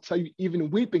 and now tell you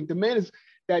even weeping. The man is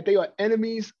that they are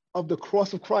enemies of the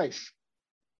cross of Christ,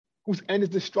 whose end is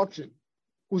destruction,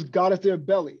 whose God is their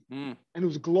belly, and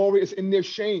whose glory is in their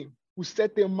shame, who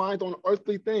set their minds on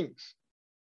earthly things.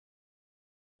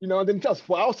 And then it tells us,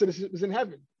 for our citizenship is in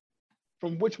heaven,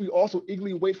 from which we also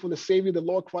eagerly wait for the Savior, the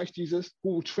Lord Christ Jesus,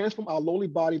 who will transform our lowly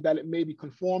body that it may be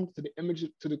conformed to the image,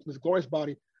 to his glorious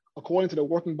body, according to the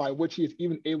working by which he is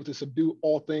even able to subdue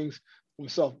all things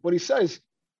himself. But he says,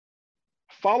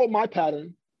 follow my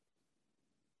pattern,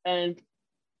 and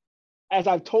as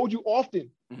I've told you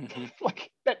often,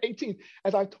 like that 18,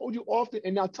 as I've told you often,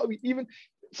 and now tell you even,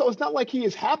 so it's not like he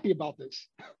is happy about this.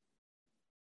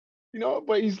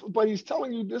 But he's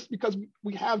telling you this because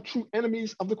we have true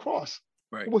enemies of the cross,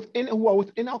 right? Who are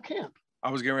within our camp.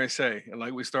 I was getting ready to say, and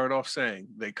like we started off saying,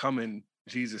 they come in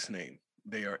Jesus' name.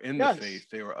 They are in the faith.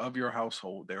 They are of your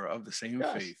household. They are of the same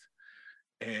faith,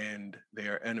 and they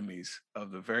are enemies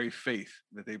of the very faith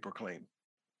that they proclaim.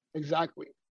 Exactly.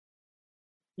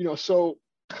 So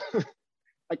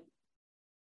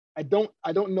I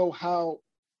don't know how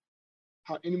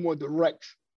any more direct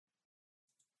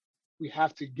we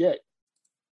have to get,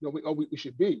 we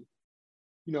should be.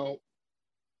 The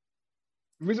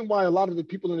reason why a lot of the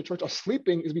people in the church are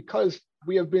sleeping is because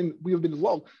we have been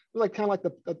lulled. It's like kind of like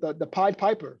the Pied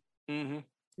Piper,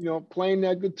 playing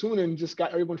that good tune and just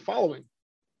got everyone following.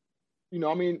 We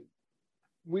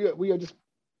are just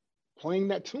playing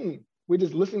that tune. We're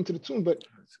just listening to the tune, but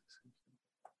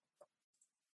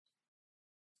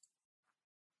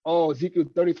Ezekiel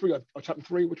 33 or chapter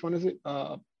 3, which one is it?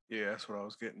 Yeah, that's what I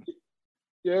was getting.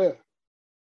 Yeah.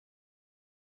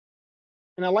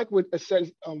 And I like what it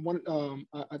says.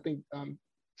 I think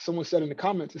someone said in the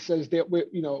comments, it says that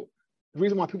the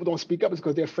reason why people don't speak up is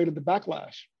because they're afraid of the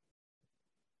backlash.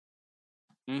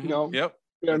 Yep.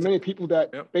 There are many people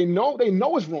that they know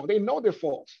it's wrong. They know they're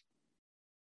false,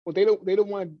 but they don't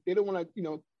want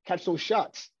to catch those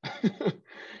shots.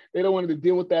 They don't want to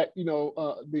deal with that.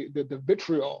 The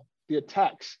vitriol, the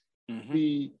attacks,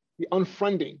 the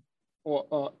unfriending,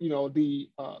 or the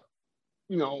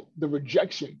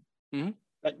rejection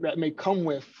that may come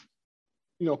with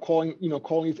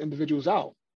calling these individuals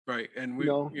out. Right. And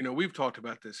we've talked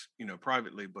about this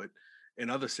privately, but in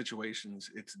other situations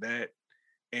it's that,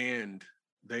 and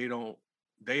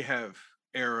they have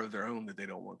error of their own that they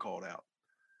don't want called out.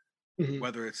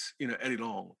 Whether it's Eddie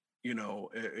Long,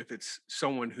 if it's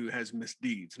someone who has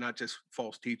misdeeds, not just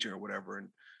false teaching or whatever, and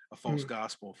a false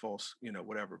gospel, false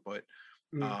whatever, but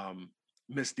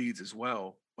misdeeds as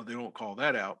well, or they don't call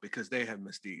that out because they have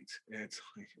misdeeds. And it's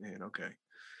like, man, okay.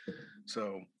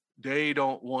 So they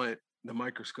don't want the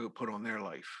microscope put on their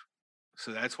life.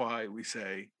 So that's why we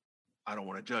say, I don't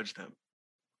want to judge them.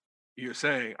 You're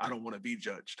saying, I don't want to be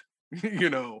judged. I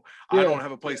don't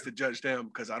have a place to judge them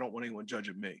because I don't want anyone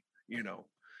judging me,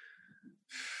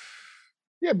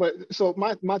 Yeah, but so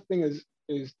my thing is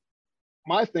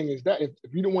that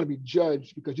if you don't want to be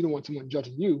judged because you don't want someone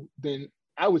judging you, then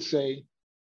I would say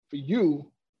for you,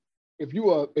 if you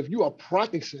are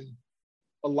practicing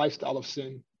a lifestyle of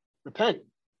sin, repent.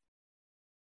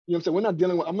 You know what I'm saying?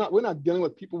 We're not dealing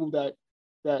with people that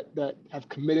have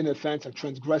committed an offense, have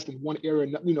transgressed in one area,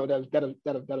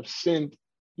 that have sinned,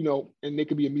 and they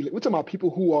could be immediately. We're talking about people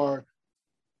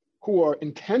who are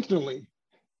intentionally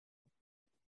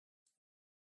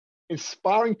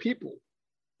inspiring people,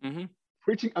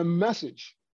 preaching a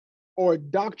message or a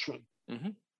doctrine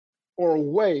or a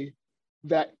way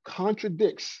that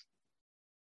contradicts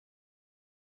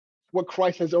what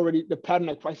the pattern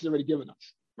that Christ has already given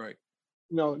us. Right.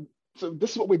 So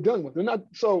this is what we're dealing with. They're not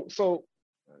so.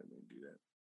 I didn't do that.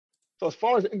 So as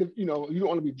far as you don't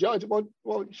want to be judged,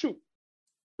 well, shoot,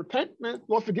 repent, man.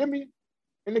 Lord, forgive me,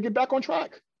 and then get back on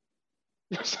track.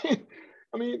 You know what I'm saying?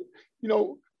 I mean,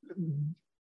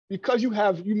 because you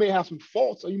may have some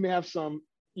faults, or you may have some,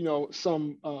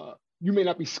 you may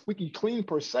not be squeaky clean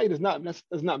per se. Does not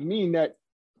mean that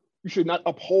you should not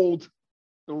uphold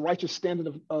the righteous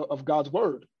standard of God's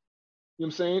word. You know what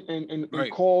I'm saying? And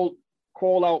right. call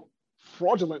out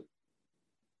fraudulent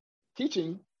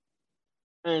teaching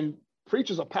and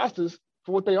preachers or pastors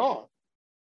for what they are.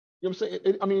 You know what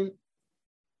I'm saying?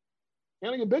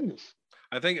 Handle your business.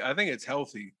 I think it's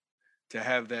healthy to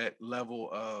have that level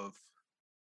of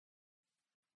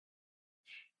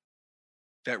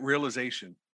that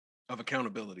realization of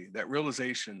accountability, that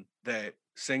realization that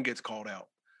sin gets called out,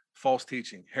 false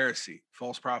teaching, heresy,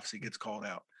 false prophecy gets called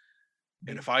out.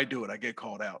 And if I do it, I get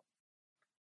called out.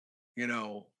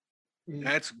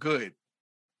 That's good,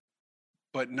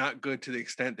 but not good to the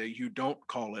extent that you don't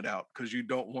call it out because you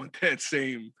don't want that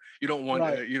same, you don't want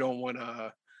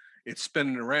it's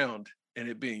spinning around and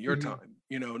it being your time.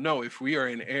 No, if we are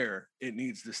in error, it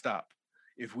needs to stop.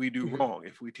 If we do wrong,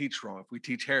 if we teach wrong, if we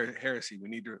teach heresy, we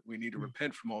need to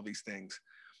repent from all these things,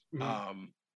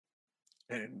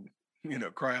 and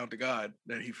cry out to God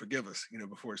that He forgive us,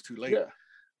 before it's too late.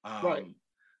 Right.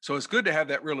 So it's good to have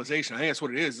that realization. I think that's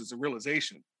what it is. It's a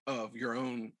realization of your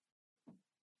own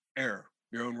error,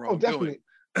 your own wrongdoing.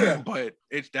 Yeah. But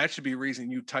that should be a reason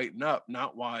you tighten up,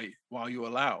 not why you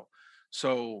allow.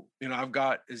 So, I've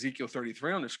got Ezekiel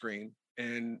 33 on the screen.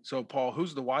 And so, Paul,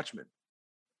 who's the watchman?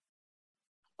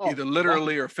 Either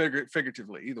literally or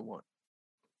figuratively, either one.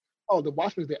 Oh, the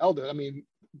watchman is the elder. I mean,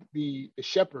 the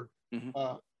shepherd,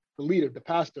 the leader, the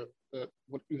pastor, the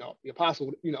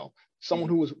apostle. Someone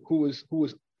who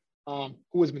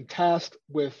has been tasked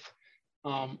with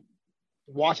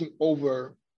watching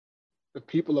over the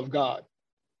people of God.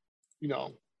 I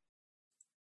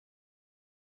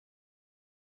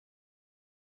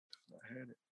had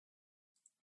it.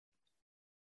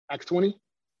 Acts 20.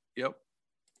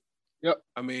 Yep.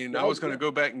 I mean, Yeah, I was going to go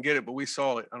back and get it, but we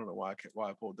saw it. I don't know why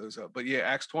I pulled those up. But yeah,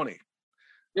 Acts 20.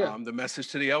 Yeah. The message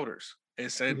to the elders. It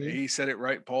said he said it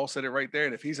right. Paul said it right there.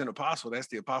 And if he's an apostle, that's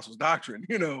the apostle's doctrine.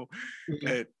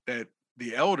 That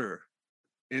the elder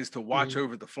is to watch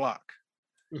over the flock,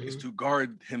 is to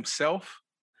guard himself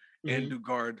and to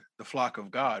guard the flock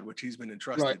of God, which he's been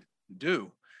entrusted to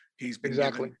do. He's been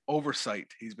given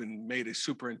oversight. He's been made a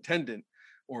superintendent.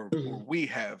 Or we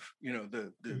have,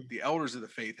 the elders of the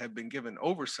faith have been given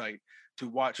oversight to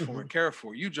watch for and care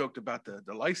for. You joked about the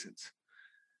license,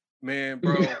 man,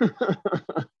 bro.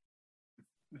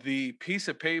 The piece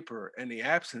of paper and the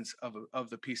absence of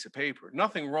the piece of paper.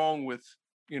 Nothing wrong with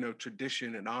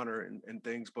tradition and honor and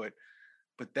things, but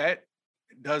that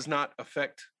does not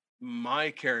affect my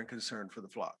care and concern for the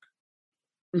flock.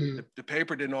 The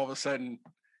paper didn't all of a sudden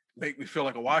make me feel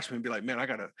like a watchman and be like, man, I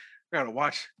gotta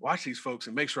watch these folks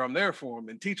and make sure I'm there for them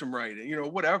and teach them right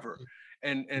and whatever.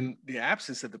 And the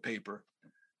absence of the paper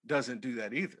doesn't do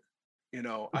that either.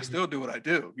 I still do what I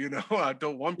do. I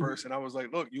told one person, I was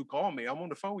like, look, you call me, I'm on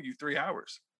the phone with you 3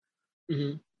 hours.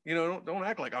 Don't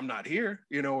act like I'm not here,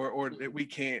 or that we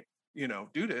can't,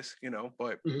 do this,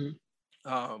 but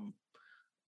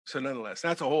so nonetheless,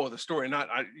 that's a whole other story.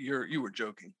 You were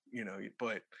joking,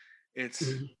 but it's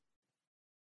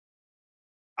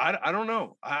I don't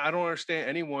know. I don't understand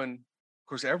anyone. Of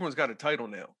course, everyone's got a title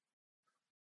now.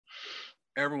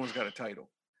 Everyone's got a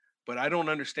title. But I don't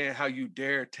understand how you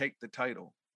dare take the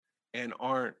title and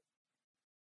I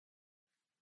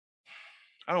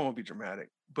don't want to be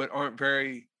dramatic, but aren't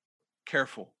very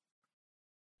careful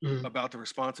about the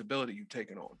responsibility you've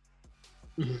taken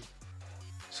on.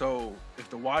 So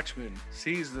if the watchman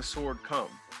sees the sword come,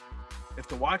 if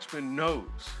the watchman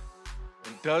knows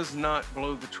and does not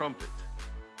blow the trumpet,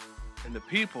 and the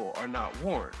people are not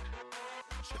warned,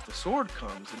 if the sword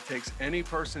comes and takes any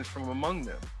person from among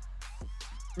them,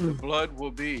 the blood will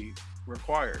be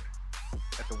required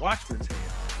at the watchman's hand.